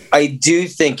I do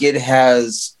think it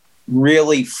has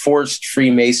really forced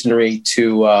Freemasonry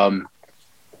to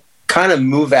kind of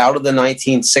move out of the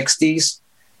 1960s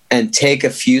and take a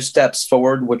few steps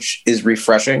forward, which is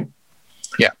refreshing.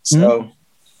 Yeah. So.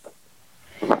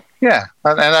 Yeah,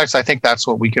 and I think that's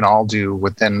what we can all do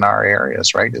within our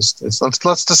areas, right? Is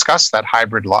let's discuss that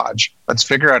hybrid lodge. Let's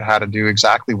figure out how to do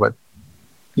exactly what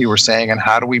you were saying, and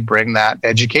how do we bring that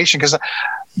education? Because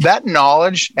that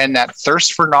knowledge and that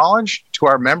thirst for knowledge to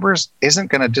our members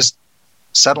isn't going to just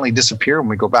suddenly disappear when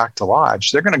we go back to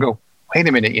lodge. They're going to go, wait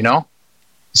a minute,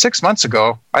 6 months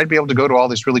ago, I'd be able to go to all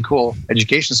this really cool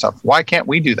education stuff. Why can't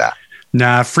we do that?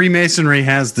 Nah, Freemasonry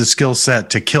has the skill set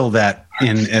to kill that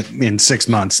in 6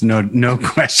 months. No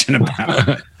question about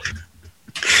it.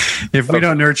 If we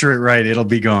don't nurture it right, it'll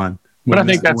be gone. But I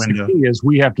think that's the key, is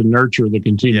we have to nurture the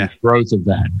continued growth of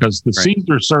that, because the seeds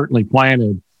are certainly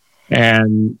planted,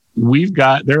 and we've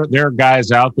got there are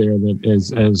guys out there that,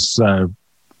 as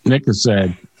Nick has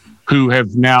said, who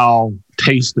have now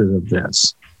tasted of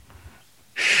this.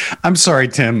 I'm sorry,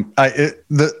 Tim.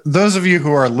 Those of you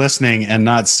who are listening and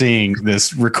not seeing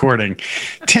this recording,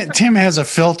 Tim has a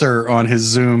filter on his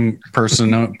Zoom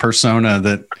persona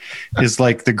that is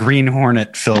like the Green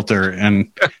Hornet filter,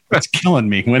 and it's killing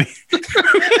me when he's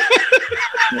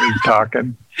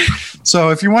talking.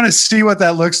 So if you want to see what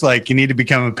that looks like, you need to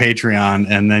become a Patreon,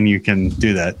 and then you can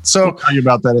do that. So we'll tell you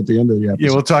about that at the end of the episode.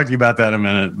 Yeah, we'll talk to you about that in a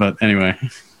minute. But anyway.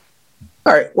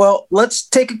 All right. Well, let's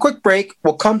take a quick break.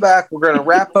 We'll come back. We're going to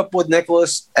wrap up with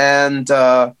Nicholas, and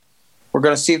we're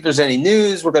going to see if there's any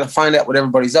news. We're going to find out what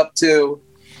everybody's up to,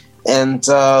 and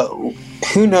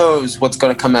who knows what's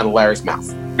going to come out of Larry's mouth.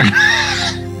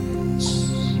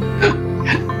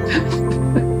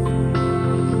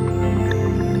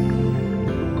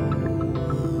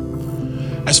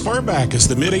 As far back as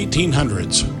the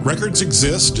mid-1800s, records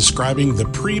exist describing the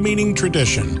pre-meeting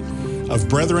tradition of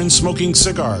brethren smoking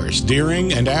cigars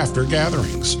during and after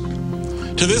gatherings.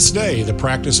 To this day, the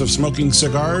practice of smoking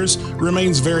cigars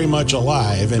remains very much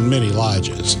alive in many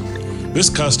lodges. This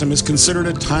custom is considered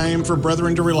a time for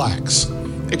brethren to relax,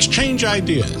 exchange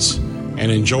ideas,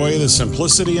 and enjoy the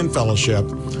simplicity and fellowship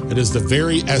that is the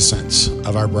very essence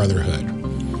of our brotherhood.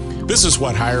 This is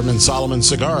what Hiram & Solomon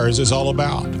Cigars is all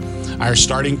about. Our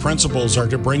starting principles are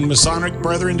to bring Masonic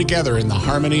brethren together in the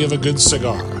harmony of a good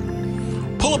cigar.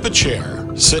 Pull up a chair,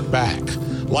 sit back,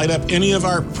 light up any of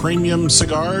our premium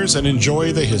cigars, and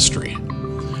enjoy the history.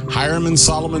 Hiram &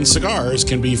 Solomon Cigars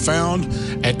can be found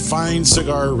at fine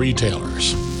cigar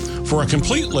retailers. For a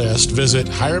complete list, visit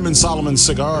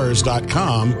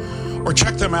hiramandsolomonscigars.com or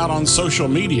check them out on social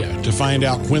media to find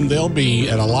out when they'll be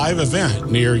at a live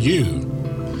event near you.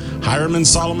 Hiram &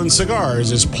 Solomon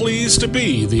Cigars is pleased to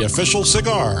be the official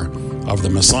cigar of the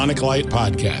Masonic Light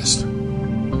Podcast.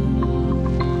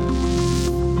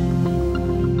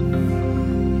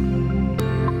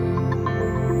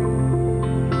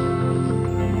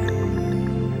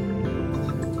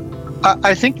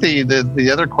 I think the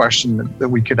other question that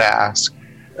we could ask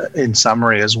in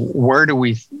summary is, where do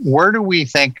we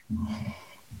think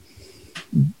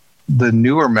the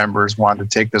newer members want to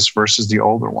take this versus the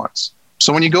older ones?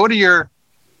 So when you go to your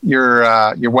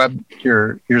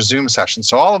Zoom session,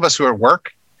 so all of us who are at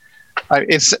work,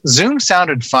 Zoom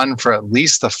sounded fun for at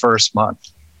least the first month,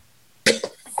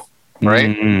 right?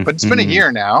 Mm-hmm. But it's been a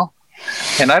year now,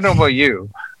 and I don't know about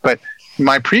you, but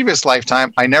my previous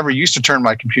lifetime, I never used to turn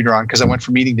my computer on because I went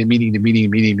from meeting to meeting to meeting.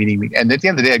 And at the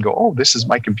end of the day, I'd go, oh, this is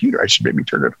my computer. I should maybe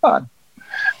turn it on.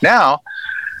 Now,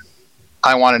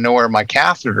 I want to know where my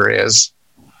catheter is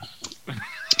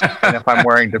and if I'm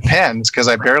wearing Depends, because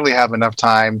I barely have enough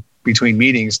time between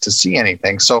meetings to see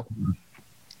anything. So,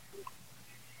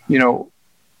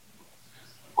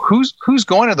 who's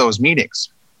going to those meetings?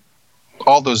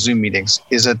 All those Zoom meetings?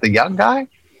 Is it the young guy?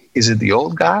 Is it the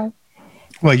old guy?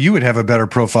 Well, you would have a better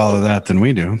profile of that than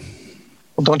we do.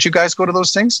 Well, don't you guys go to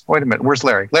those things? Wait a minute. Where's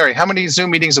Larry? Larry, how many Zoom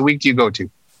meetings a week do you go to?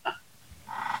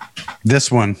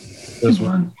 This one.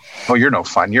 Oh, you're no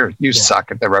fun. You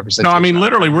suck at the representation. No, I mean,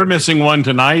 literally, we're missing one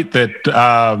tonight that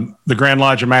the Grand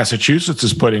Lodge of Massachusetts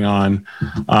is putting on.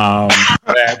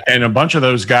 And a bunch of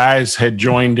those guys had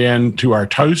joined in to our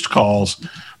toast calls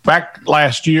back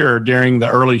last year during the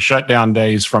early shutdown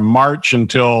days from March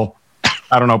until,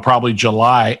 I don't know, probably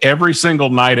July. Every single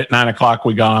night at 9:00,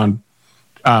 we got on.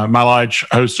 My lodge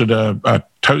hosted a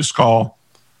toast call,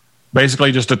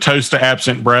 basically just a toast to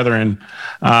absent brethren.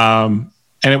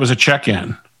 And it was a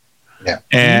check-in. Yeah.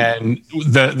 And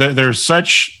there's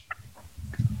such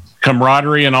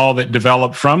camaraderie and all that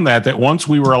developed from that once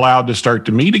we were allowed to start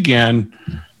to meet again,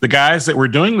 the guys that were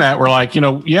doing that were like, we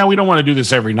don't want to do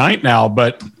this every night now,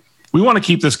 but we want to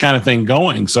keep this kind of thing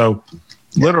going. So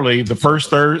literally the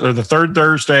third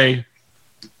Thursday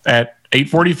at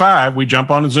 8:45, we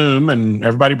jump on a Zoom and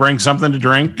everybody brings something to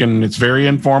drink, and it's very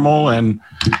informal, and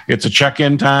it's a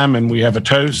check-in time, and we have a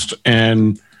toast,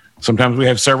 and sometimes we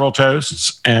have several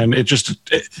toasts, and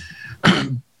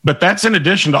but that's in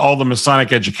addition to all the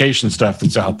Masonic education stuff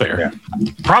that's out there.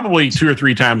 Yeah. Probably 2 or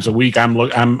 3 times a week, I'm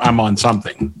on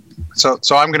something. So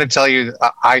I'm going to tell you,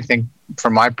 I think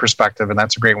from my perspective, and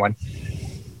that's a great one.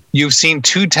 You've seen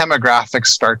 2 demographics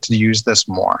start to use this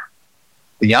more: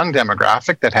 the young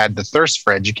demographic that had the thirst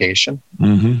for education,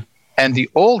 and the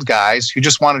old guys who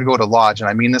just wanted to go to lodge. And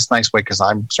I mean this nice way because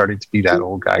I'm starting to be that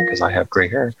old guy because I have gray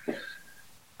hair.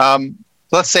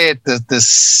 Let's say the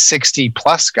 60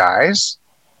 plus guys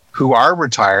who are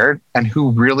retired and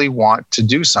who really want to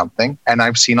do something. And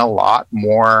I've seen a lot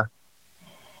more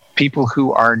people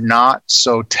who are not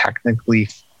so technically,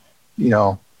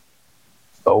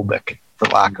 phobic, for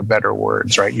lack of better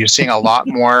words, right? You're seeing a lot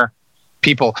more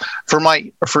people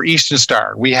for Eastern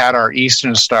Star. We had our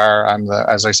Eastern Star.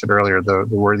 As I said earlier, the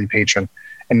worthy patron,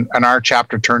 and our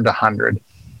chapter turned 100.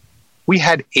 We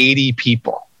had 80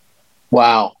 people.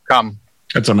 Wow. Come.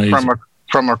 That's amazing.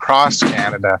 From across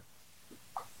Canada,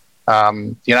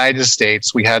 United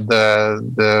States. We had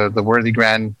the worthy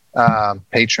grand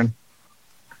patron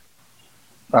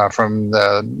from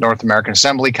the North American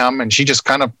Assembly come, and she just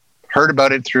kind of heard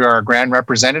about it through our grand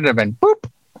representative, and boop,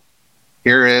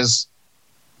 here is,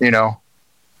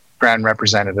 grand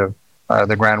representative,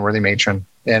 the grand worthy matron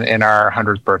in our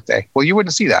 100th birthday. Well, you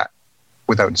wouldn't see that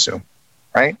without Zoom,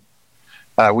 right?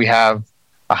 We have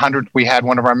 100. We had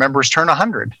one of our members turn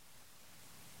 100.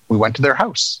 We went to their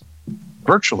house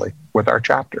virtually with our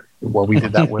chapter. Well, we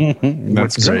did that with,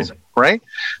 That's with great. Zoom, right?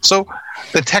 So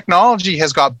the technology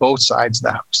has got both sides of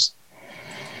the house.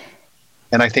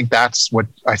 And I think that's what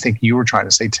I think you were trying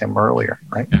to say, Tim, earlier,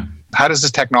 right? Yeah. How does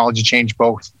this technology change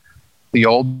both the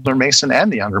older Mason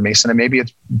and the younger Mason? And maybe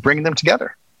it's bringing them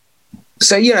together.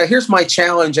 So, here's my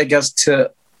challenge, I guess,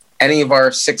 to any of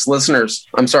our 6 listeners.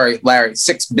 I'm sorry, Larry,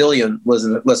 6 billion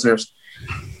listeners.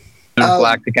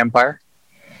 Galactic Empire.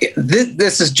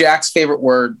 This is Jack's favorite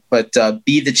word, but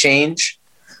be the change.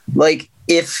 Like,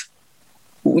 if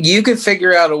you could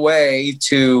figure out a way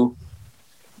to,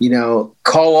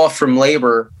 call off from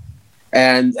labor,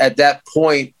 and at that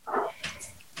point,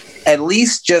 at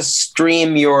least just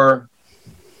stream your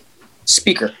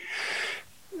speaker.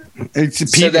 Pete,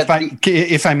 So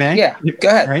if I may? Yeah, go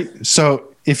ahead. Right.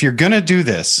 So if you're going to do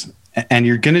this and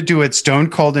you're going to do it stone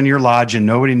cold in your lodge and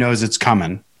nobody knows it's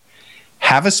coming,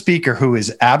 have a speaker who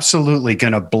is absolutely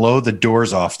going to blow the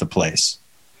doors off the place,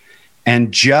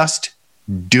 and just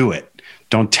do it.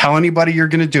 Don't tell anybody you're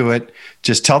going to do it.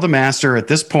 Just tell the master at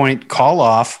this point, call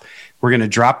off. We're going to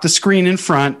drop the screen in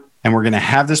front and we're going to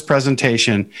have this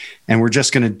presentation, and we're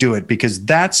just going to do it, because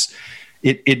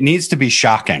it needs to be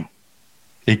shocking.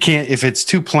 It can't, if it's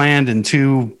too planned and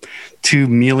too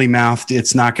mealy mouthed,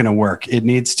 it's not going to work. It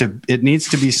needs to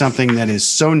be something that is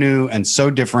so new and so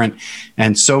different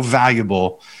and so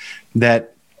valuable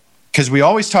that, because we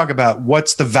always talk about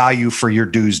what's the value for your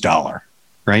dues dollar,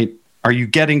 right? Are you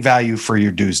getting value for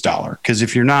your dues dollar? Because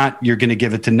if you're not, you're going to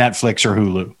give it to Netflix or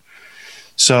Hulu.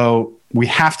 So we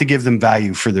have to give them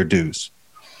value for their dues.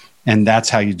 And that's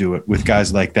how you do it with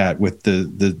guys like that, with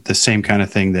the same kind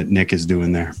of thing that Nick is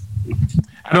doing there.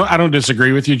 I don't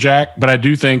disagree with you, Jack, but I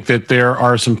do think that there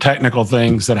are some technical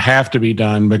things that have to be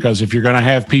done, because if you're going to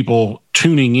have people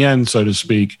tuning in, so to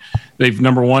speak, they've,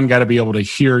 number one, got to be able to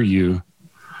hear you.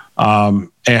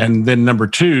 And then number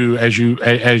two, as you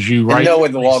write, know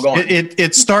when to log on.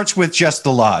 It starts with just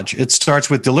the lodge. It starts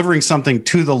with delivering something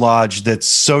to the lodge that's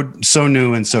so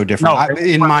new and so different.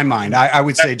 In my mind, I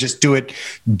would say just do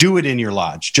it in your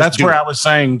lodge. Just that's where I was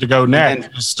saying to go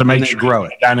next, is to make sure grow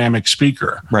it. Dynamic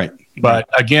speaker, right? But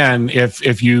again,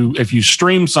 if you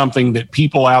stream something that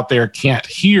people out there can't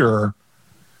hear,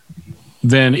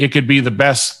 then it could be the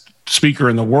best speaker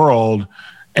in the world,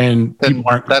 and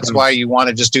that's why you want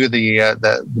to just do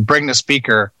the bring the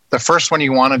speaker. The first one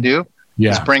you want to do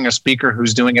is bring a speaker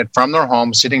who's doing it from their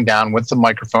home, sitting down with the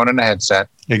microphone and a headset.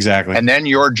 Exactly. And then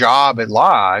your job at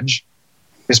Lodge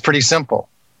is pretty simple.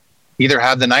 Either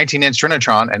have the 19-inch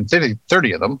Trinitron and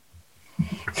 30 of them,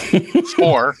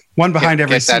 or one behind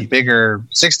every seat. That bigger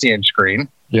 60-inch screen.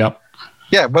 Yep.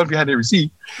 Yeah, one behind every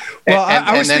seat. Well,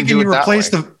 I was thinking you replace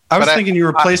the. I was thinking you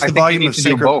replace the volume of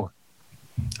Sacred.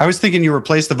 I was thinking you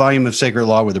replace the volume of Sacred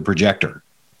Law with a projector,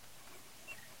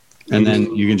 and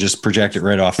then you can just project it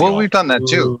right off. Well, we've done that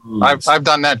too. I've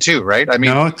done that too, right? I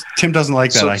mean, no, Tim doesn't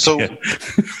like that idea.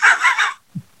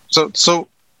 So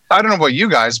I don't know about you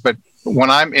guys, but when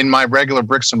I'm in my regular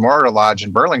bricks and mortar lodge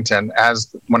in Burlington,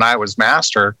 when I was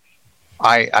master,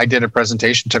 I did a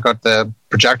presentation, took out the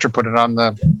projector, put it on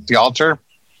the altar,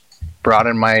 brought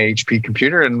in my HP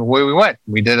computer, and away we went.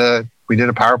 We did a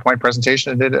PowerPoint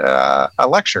presentation and did a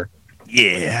lecture.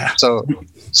 Yeah. So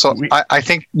I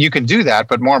think you can do that,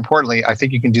 but more importantly, I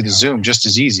think you can do the Zoom just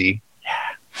as easy.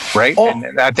 Right. Oh.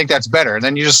 And I think that's better. And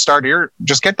then you just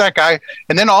just get that guy.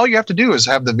 And then all you have to do is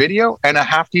have the video and a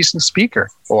half decent speaker.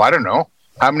 Oh, I don't know.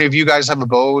 How many of you guys have a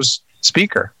Bose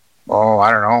speaker? Oh,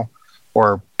 I don't know.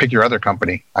 Or pick your other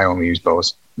company. I only use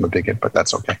Bose. I'm a bigot, but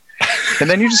that's okay. And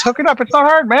then you just hook it up. It's not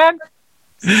hard, man.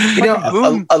 You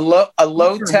know, a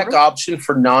low tech option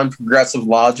for non-progressive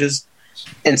lodges,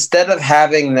 instead of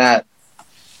having that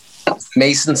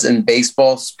Masons and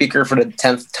baseball speaker for the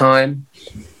 10th time,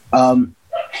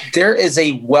 there is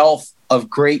a wealth of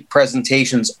great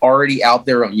presentations already out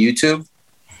there on YouTube.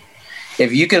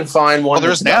 If you can find one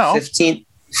that's about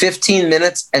 15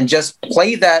 minutes and just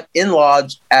play that in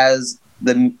Lodge as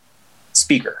the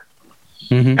speaker.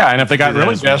 Mm-hmm. Yeah, and if they got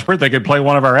really desperate, they could play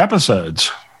one of our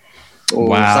episodes. Oh,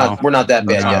 wow, we're not that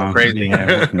bad yet. Crazy.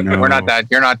 We're not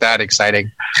that. You're not that exciting.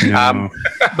 No.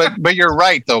 But you're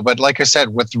right though. But like I said,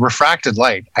 with refracted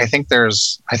light, I think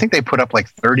they put up like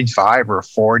 35 or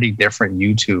 40 different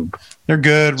YouTube. They're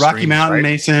good. Streams, Rocky Mountain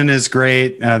Mason is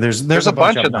great. There's a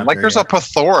bunch of them. Like there's a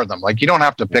plethora of them. Like you don't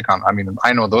have to pick on. I mean,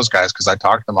 I know those guys because I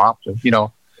talk to them often. You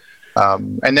know.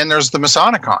 And then there's the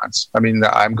Masonicons. I mean,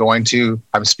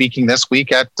 I'm speaking this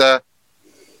week at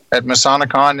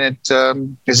Masonicon at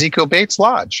Ezekiel Bates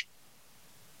Lodge.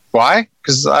 Why?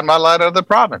 Because I'm not allowed out of the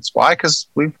province. Why? Because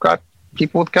we've got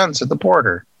people with guns at the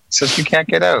border. It says you can't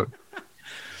get out.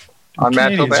 On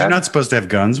You're not supposed to have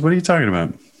guns. What are you talking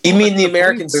about? You mean the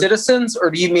American citizens,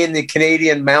 or do you mean the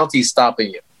Canadian Mounties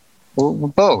stopping you? Well,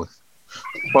 both.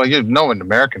 Well, when an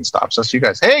American stops us, you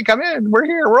guys, hey, come in. We're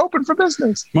here. We're open for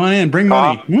business. Come on in. Bring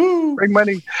money. Woo. Bring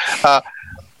money.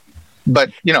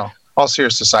 But, all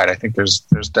serious aside, I think there's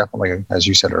definitely, as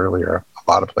you said earlier,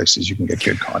 a lot of places you can get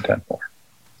good content for.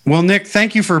 Well, Nick,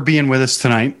 thank you for being with us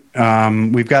tonight.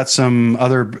 We've got some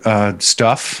other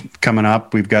stuff coming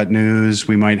up. We've got news.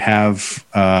 We might have.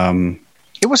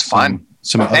 It was fun.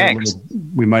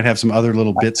 We might have some other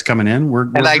little bits coming in. We're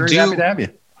very happy to have you.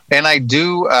 And I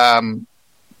do.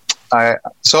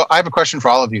 So I have a question for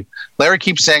all of you. Larry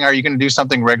keeps saying, "Are you going to do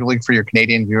something regularly for your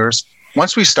Canadian viewers?"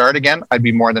 Once we start again, I'd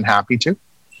be more than happy to.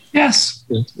 Yes.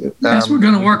 Yes, we're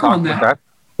going to work on that.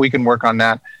 We can work on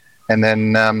that. And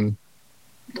then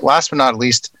last but not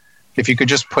least, if you could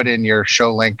just put in your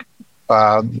show link,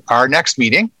 our next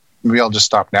meeting, maybe I'll just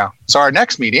stop now. So our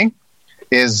next meeting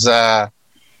is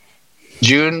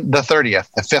June the 30th,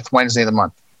 the 5th Wednesday of the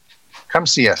month. Come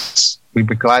see us. We'd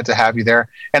be glad to have you there.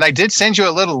 And I did send you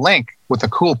a little link with a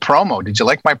cool promo. Did you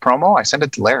like my promo? I sent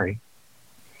it to Larry.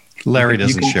 Larry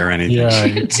doesn't share anything. Yeah,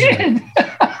 it did.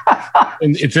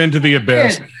 It's into the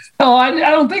abyss. Oh, I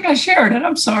don't think I shared it.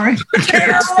 I'm sorry.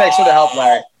 Thanks for the help,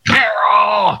 Larry.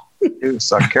 Carol! You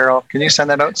suck, Carol. Can you send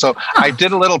that out? So I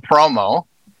did a little promo,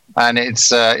 and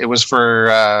it was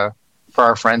for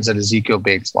our friends at Ezekiel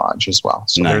Bates Lodge as well.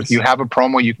 So nice. You have a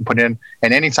promo you can put in,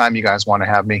 and anytime you guys want to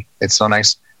have me, it's so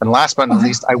nice. And last but not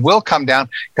least, I will come down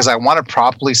because I want to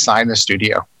properly sign the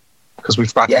studio. Because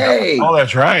we've got Oh,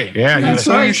 that's right. Yeah, that's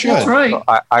right. You should. That's right. So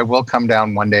I will come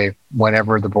down one day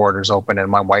whenever the borders open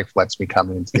and my wife lets me come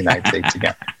into the United States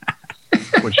again,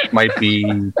 which might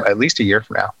be at least a year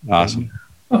from now. Awesome.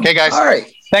 Okay, guys. All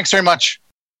right. Thanks very much.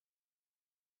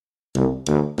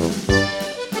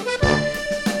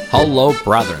 Hello,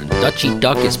 brethren. Dutchy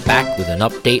Duck is back with an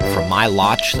update from my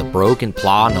lodge, the Broken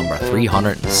Plow number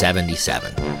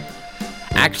 377.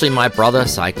 Actually, my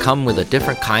brothers, I come with a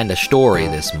different kind of story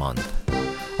this month.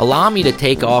 Allow me to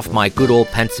take off my good old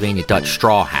Pennsylvania Dutch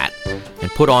straw hat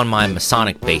and put on my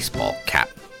Masonic baseball cap.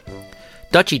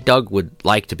 Dutchy Doug would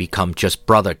like to become just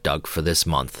Brother Doug for this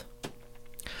month.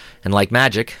 And like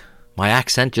magic, my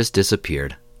accent just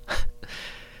disappeared.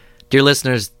 Dear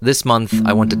listeners, this month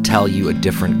I want to tell you a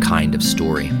different kind of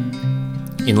story.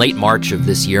 In late March of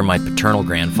this year, my paternal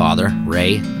grandfather,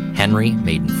 Ray Henry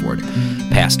Maidenford,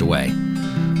 passed away.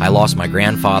 I lost my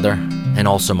grandfather and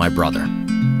also my brother.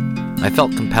 I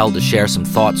felt compelled to share some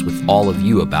thoughts with all of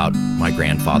you about my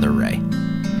grandfather, Ray.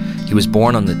 He was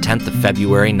born on the 10th of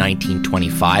February,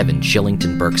 1925 in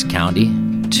Shillington, Berks County,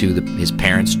 to his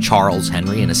parents, Charles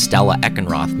Henry and Estella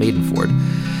Eckenroth Maidenford.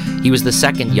 He was the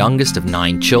second youngest of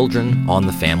 9 children on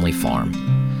the family farm.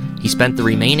 He spent the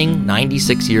remaining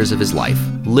 96 years of his life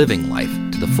living life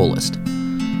to the fullest,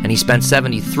 and he spent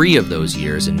 73 of those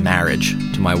years in marriage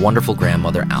to my wonderful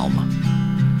grandmother, Alma.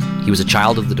 He was a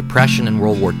child of the Depression and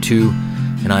World War II,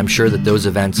 and I'm sure that those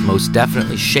events most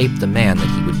definitely shaped the man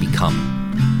that he would become.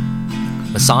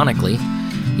 Masonically,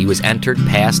 he was entered,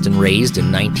 passed, and raised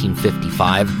in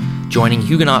 1955, joining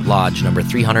Huguenot Lodge number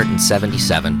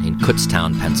 377 in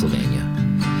Kutztown, Pennsylvania.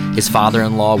 His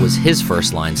father-in-law was his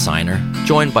first-line signer,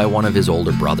 joined by one of his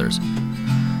older brothers.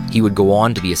 He would go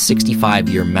on to be a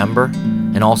 65-year member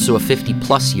and also a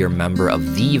 50-plus year member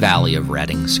of the Valley of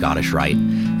Reading Scottish Rite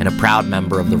and a proud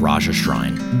member of the Raja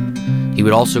Shrine. He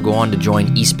would also go on to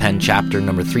join East Penn Chapter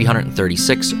number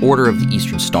 336, Order of the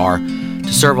Eastern Star,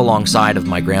 to serve alongside of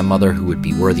my grandmother, who would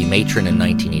be Worthy Matron in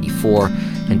 1984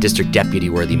 and District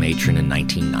Deputy Worthy Matron in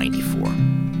 1994.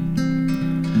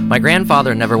 My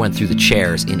grandfather never went through the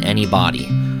chairs in any body,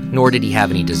 nor did he have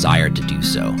any desire to do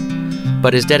so.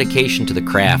 But his dedication to the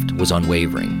craft was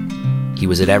unwavering. He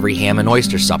was at every ham and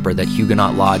oyster supper that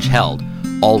Huguenot Lodge held,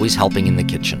 always helping in the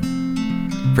kitchen.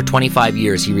 For 25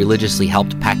 years, he religiously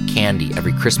helped pack candy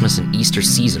every Christmas and Easter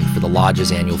season for the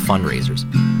Lodge's annual fundraisers.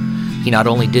 He not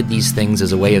only did these things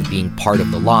as a way of being part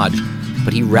of the Lodge,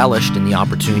 but he relished in the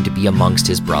opportunity to be amongst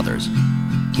his brothers.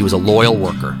 He was a loyal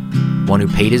worker, one who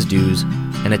paid his dues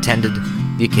and attended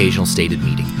the occasional stated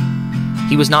meeting.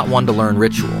 He was not one to learn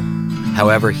ritual.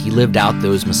 However, he lived out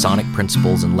those Masonic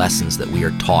principles and lessons that we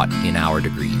are taught in our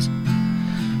degrees.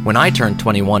 When I turned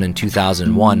 21 in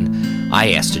 2001,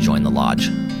 I asked to join the Lodge.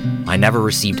 I never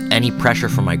received any pressure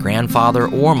from my grandfather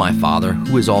or my father,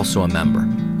 who is also a member.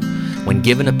 When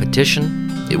given a petition,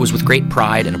 it was with great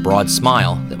pride and a broad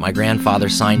smile that my grandfather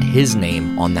signed his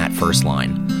name on that first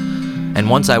line. And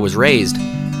once I was raised,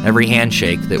 every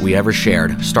handshake that we ever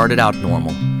shared started out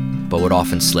normal, but would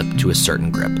often slip to a certain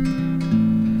grip.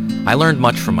 I learned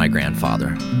much from my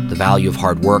grandfather: the value of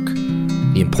hard work,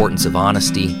 the importance of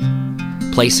honesty,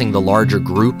 placing the larger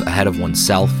group ahead of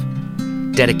oneself,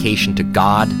 dedication to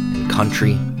God and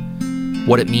country,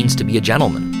 what it means to be a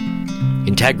gentleman,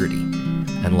 integrity,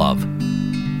 and love.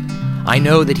 I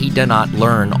know that he did not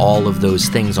learn all of those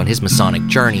things on his Masonic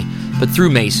journey, but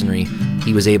through Masonry,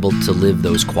 he was able to live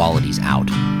those qualities out.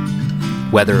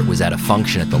 Whether it was at a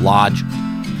function at the Lodge,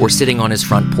 or sitting on his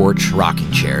front porch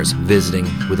rocking chairs, visiting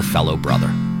with a fellow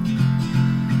brother.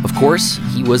 Of course,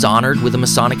 he was honored with a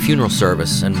Masonic funeral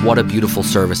service, and what a beautiful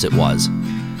service it was.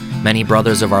 Many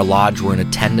brothers of our Lodge were in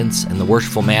attendance, and the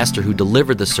worshipful master who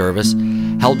delivered the service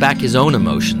held back his own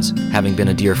emotions, having been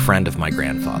a dear friend of my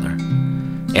grandfather.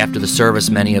 After the service,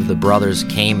 many of the brothers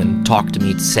came and talked to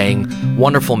me, saying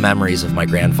wonderful memories of my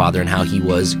grandfather and how he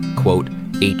was, quote,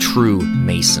 a true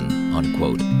Mason,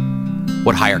 unquote.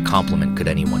 What higher compliment could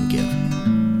anyone give?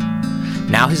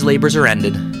 Now his labors are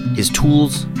ended. His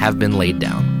tools have been laid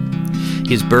down.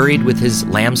 He is buried with his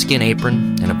lambskin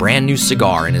apron and a brand new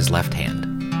cigar in his left hand.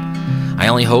 I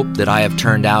only hope that I have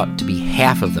turned out to be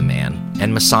half of the man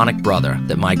and Masonic brother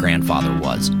that my grandfather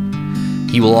was.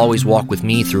 He will always walk with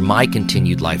me through my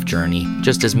continued life journey,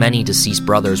 just as many deceased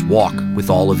brothers walk with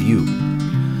all of you.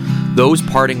 Those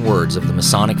parting words of the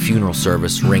Masonic funeral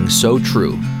service ring so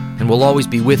true and will always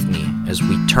be with me as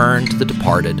we turn to the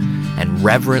departed and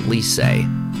reverently say,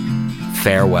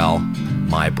 "Farewell,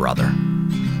 my brother."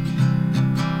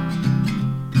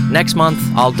 Next month,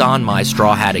 I'll don my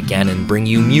straw hat again and bring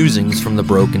you musings from the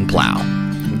broken plow.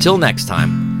 Until next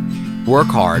time, work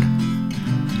hard,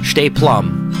 stay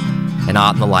plumb, and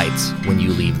out in the lights when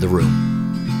you leave the room.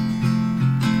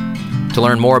 To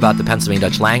learn more about the Pennsylvania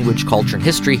Dutch language, culture, and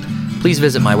history, please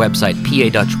visit my website,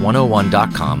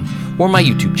 padutch101.com, or my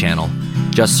YouTube channel.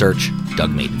 Just search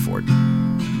Doug Maidenford.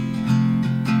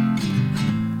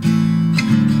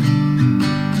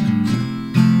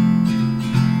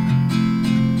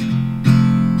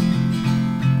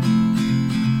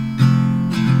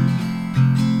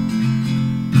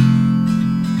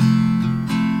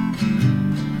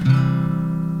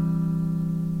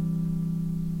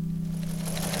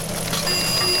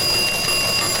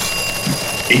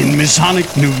 In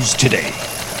Masonic news today.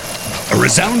 A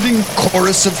resounding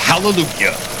chorus of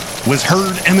hallelujah was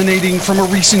heard emanating from a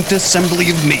recent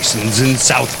assembly of Masons in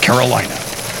South Carolina,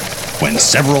 when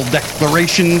several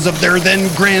declarations of their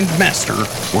then Grand Master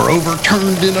were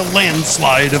overturned in a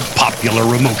landslide of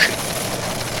popular emotion.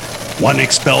 One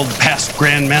expelled past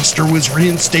Grand Master was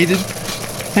reinstated,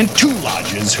 and 2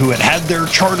 lodges who had had their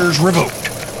charters revoked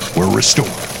were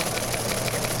restored.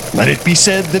 Let it be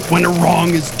said that when a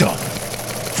wrong is done,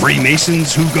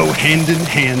 Freemasons who go hand in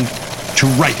hand to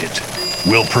right it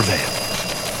will prevail.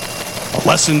 A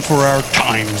lesson for our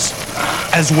times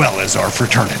as well as our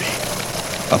fraternity.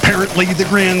 Apparently, the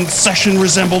grand session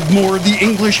resembled more the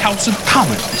English House of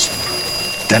Commons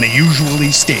than a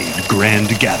usually staid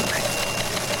grand gathering.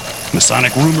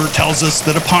 Masonic rumor tells us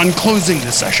that upon closing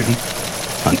the session,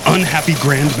 an unhappy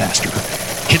Grand Master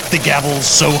hit the gavel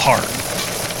so hard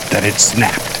that it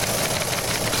snapped.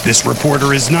 This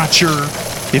reporter is not sure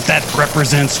if that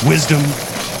represents wisdom,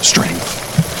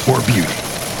 strength, or beauty.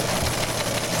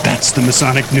 That's the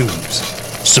Masonic news.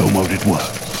 So mote it was.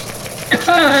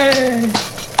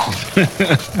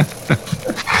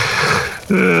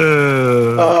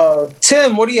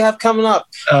 Tim, what do you have coming up?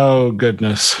 Oh,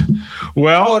 goodness.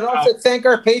 Well, and also thank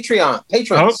our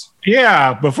patrons.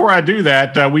 Yeah, before I do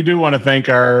that, we do want to thank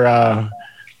our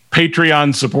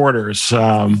Patreon supporters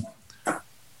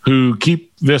who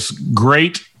keep this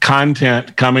great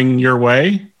content coming your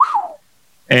way.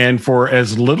 And for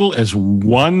as little as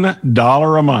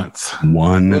 $1 a month.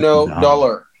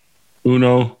 $1.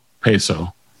 Uno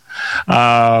peso.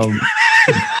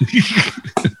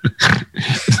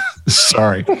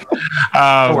 Sorry.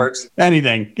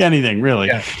 Anything, really.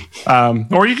 Yeah.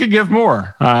 Or you could give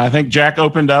more. I think Jack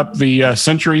opened up the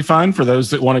Century Fund for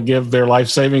those that want to give their life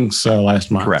savings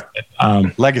last month. Correct.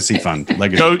 Legacy Fund.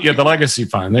 The Legacy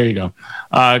Fund. There you go.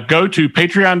 Go to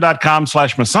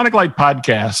patreon.com/Masonic Light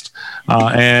Podcast,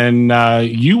 and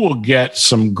you will get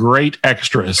some great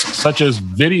extras, such as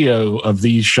video of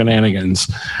these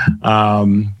shenanigans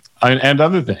and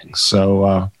other things.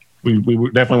 So, we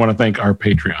definitely want to thank our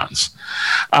Patreons.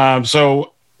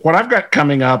 So what I've got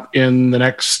coming up in the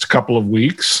next couple of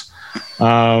weeks,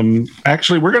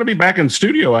 actually, we're going to be back in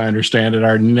studio, I understand, at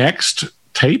our next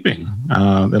taping.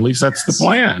 At least that's the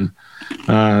plan.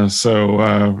 So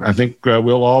I think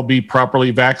we'll all be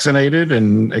properly vaccinated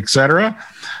and et cetera.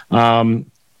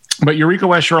 But Eureka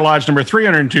West Shore Lodge number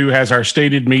 302 has our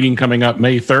stated meeting coming up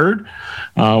May 3rd.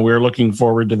 We're looking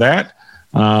forward to that.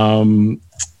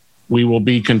 We will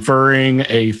be conferring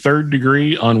a 3rd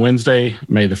degree on Wednesday,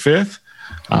 May the 5th.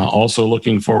 Also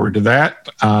looking forward to that.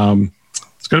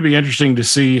 It's going to be interesting to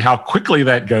see how quickly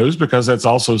that goes because that's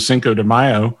also Cinco de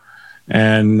Mayo.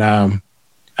 And I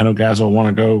know guys will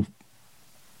want to go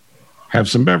have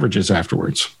some beverages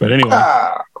afterwards. But anyway,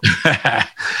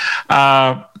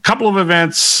 a couple of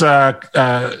events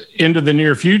into the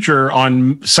near future.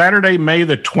 On Saturday, May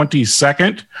the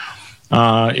 22nd,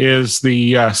 is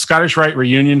the Scottish Rite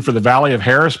reunion for the Valley of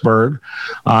Harrisburg.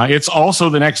 It's also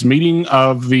the next meeting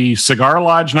of the Cigar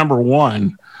Lodge number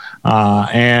 1.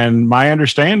 And my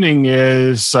understanding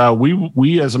is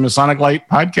we as a Masonic Light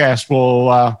podcast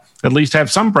will at least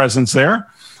have some presence there.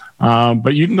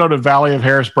 But you can go to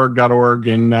valleyofharrisburg.org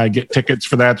and get tickets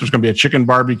for that. There's going to be a chicken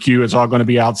barbecue. It's all going to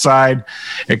be outside,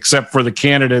 except for the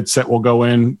candidates that will go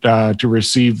in to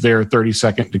receive their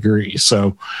 32nd degree.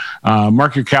 So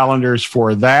mark your calendars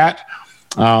for that.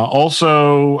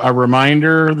 Also, a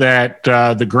reminder that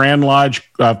the Grand Lodge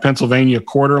Pennsylvania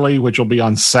Quarterly, which will be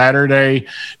on Saturday,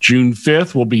 June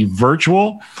 5th, will be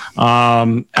virtual.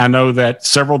 I know that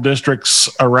several districts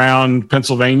around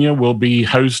Pennsylvania will be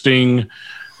hosting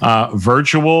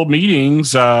virtual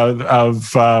meetings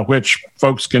of which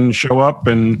folks can show up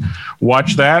and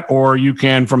watch that, or you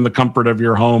can, from the comfort of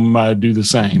your home, do the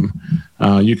same.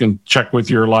 You can check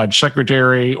with your lodge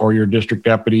secretary or your district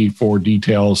deputy for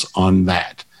details on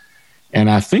that. And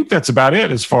I think that's about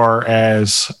it as far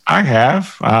as I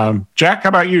have. Jack, how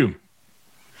about you?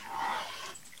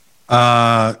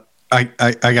 I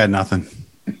got nothing.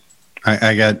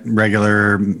 I got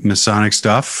regular Masonic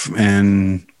stuff,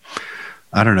 and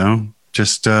I don't know.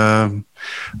 Just I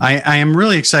am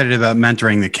really excited about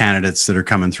mentoring the candidates that are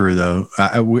coming through, though.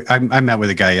 I met with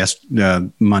a guy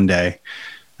Monday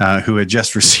who had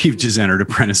just received his entered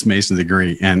apprentice Mason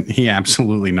degree, and he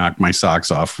absolutely knocked my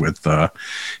socks off with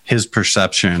his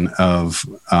perception of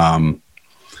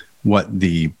what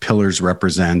the pillars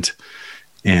represent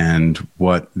and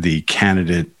what the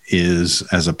candidate is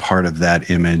as a part of that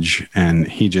image. And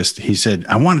he said,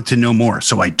 I wanted to know more,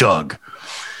 so I dug.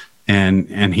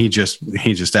 And he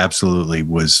just absolutely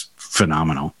was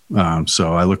phenomenal.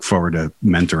 So I look forward to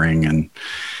mentoring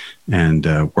and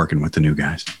working with the new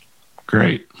guys.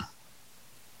 Great.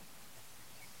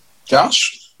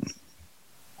 Josh?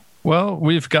 Well,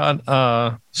 we've got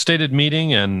a stated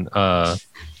meeting and a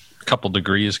couple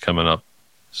degrees coming up.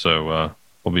 So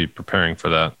we'll be preparing for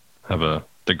that, have a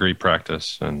degree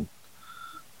practice, and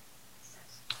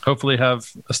hopefully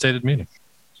have a stated meeting.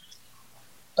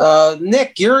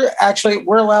 Nick,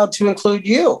 we're allowed to include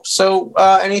you. So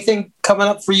anything coming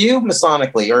up for you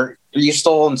Masonically, or are you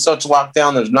still in such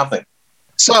lockdown there's nothing?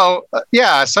 So,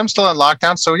 so I'm still in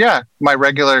lockdown. So, my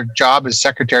regular job is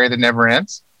secretary that never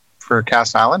ends for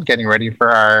Castle Island, getting ready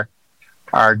for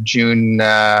our June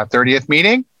 30th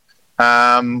meeting.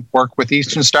 Work with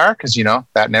Eastern Star because,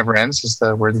 that never ends as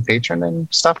the worthy patron, and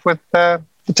stuff with the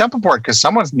Temple Board because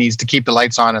someone needs to keep the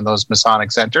lights on in those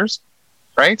Masonic centers,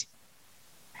 right?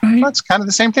 Well, that's kind of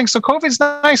the same thing. So COVID's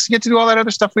nice to get to do all that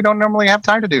other stuff we don't normally have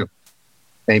time to do.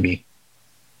 Maybe.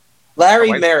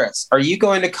 Larry Maris, are you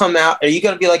going to come out? Are you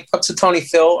going to be like Puxatony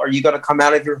Phil? Are you going to come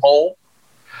out of your hole?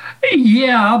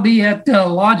 Yeah, I'll be at the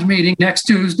lodge meeting next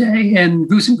Tuesday and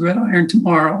Goose and Gridiron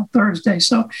tomorrow, Thursday.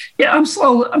 So yeah, I'm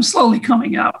slowly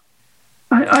coming out.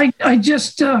 I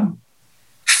just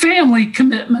family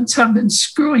commitments have been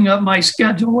screwing up my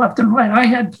schedule left and right. I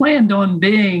had planned on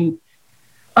being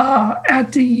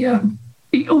at the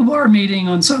UBAR meeting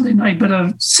on Sunday night, but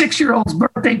a 6-year-old's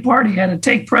birthday party had to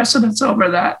take precedence over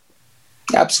that.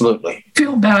 Absolutely.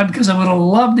 Feel bad because I would have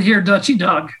loved to hear Dutchy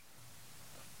Doug.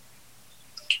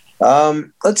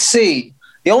 Let's see.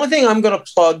 The only thing I'm going to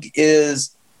plug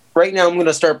is right now I'm going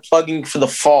to start plugging for the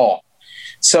fall.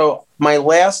 So my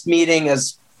last meeting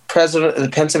as president of the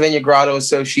Pennsylvania Grotto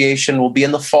Association will be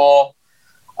in the fall.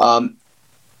 The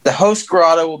host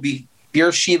grotto will be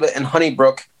Beersheba and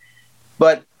Honeybrook,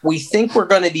 but we think we're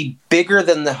going to be bigger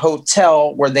than the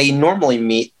hotel where they normally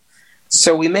meet.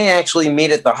 So we may actually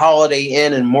meet at the Holiday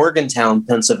Inn in Morgantown,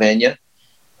 Pennsylvania.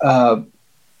 But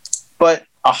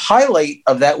a highlight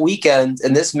of that weekend,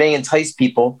 and this may entice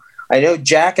people, I know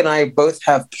Jack and I both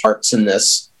have parts in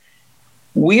this.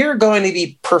 We're going to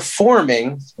be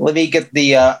performing, let me get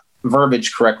the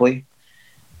verbiage correctly.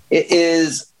 It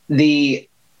is the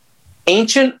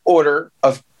Ancient Order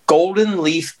of Golden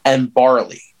Leaf and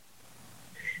Barley.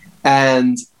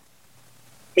 And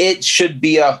it should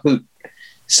be a hoot.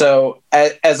 So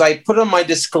as I put on my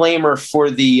disclaimer for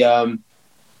the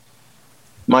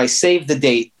my save the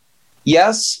date,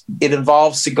 yes, it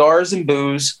involves cigars and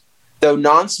booze, though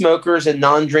non-smokers and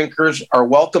non-drinkers are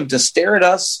welcome to stare at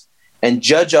us and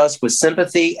judge us with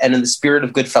sympathy and in the spirit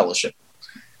of good fellowship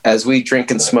as we drink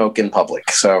and smoke in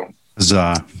public. So,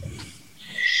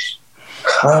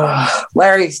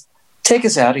 Larry, take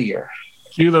us out of here.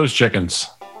 Cue those chickens.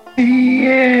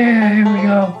 Yeah, here we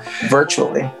go.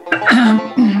 Virtually.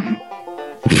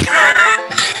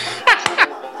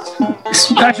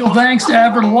 Special thanks to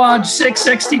Everett Lodge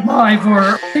 665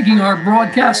 for making our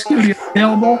broadcast studio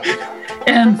available.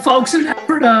 And folks in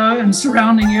Everett and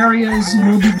surrounding areas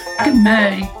will be back in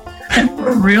May. And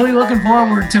we're really looking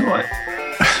forward to it.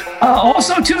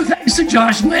 Also, too, thanks to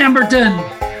Josh Lamberton,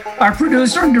 our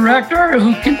producer and director,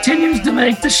 who continues to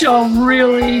make the show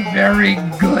really very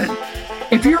good.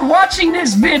 If you're watching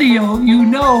this video, you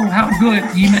know how good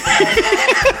he made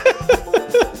it.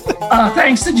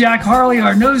 Thanks to Jack Harley,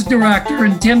 our news director,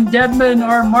 and Tim Dedman,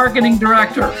 our marketing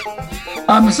director.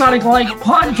 Masonic Light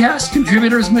podcast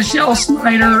contributors Michelle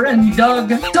Snyder and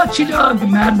Dutchy Doug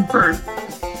Maddenford.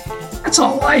 That's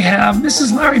all I have. This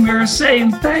is Larry Maris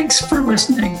saying thanks for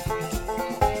listening.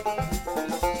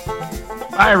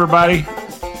 Bye, everybody.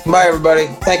 Bye, everybody.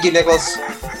 Thank you, Nicholas.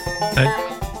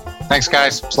 Thanks,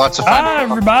 guys. It's lots of fun. Bye,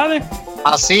 everybody.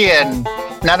 I'll see you in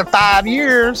another 5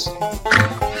 years.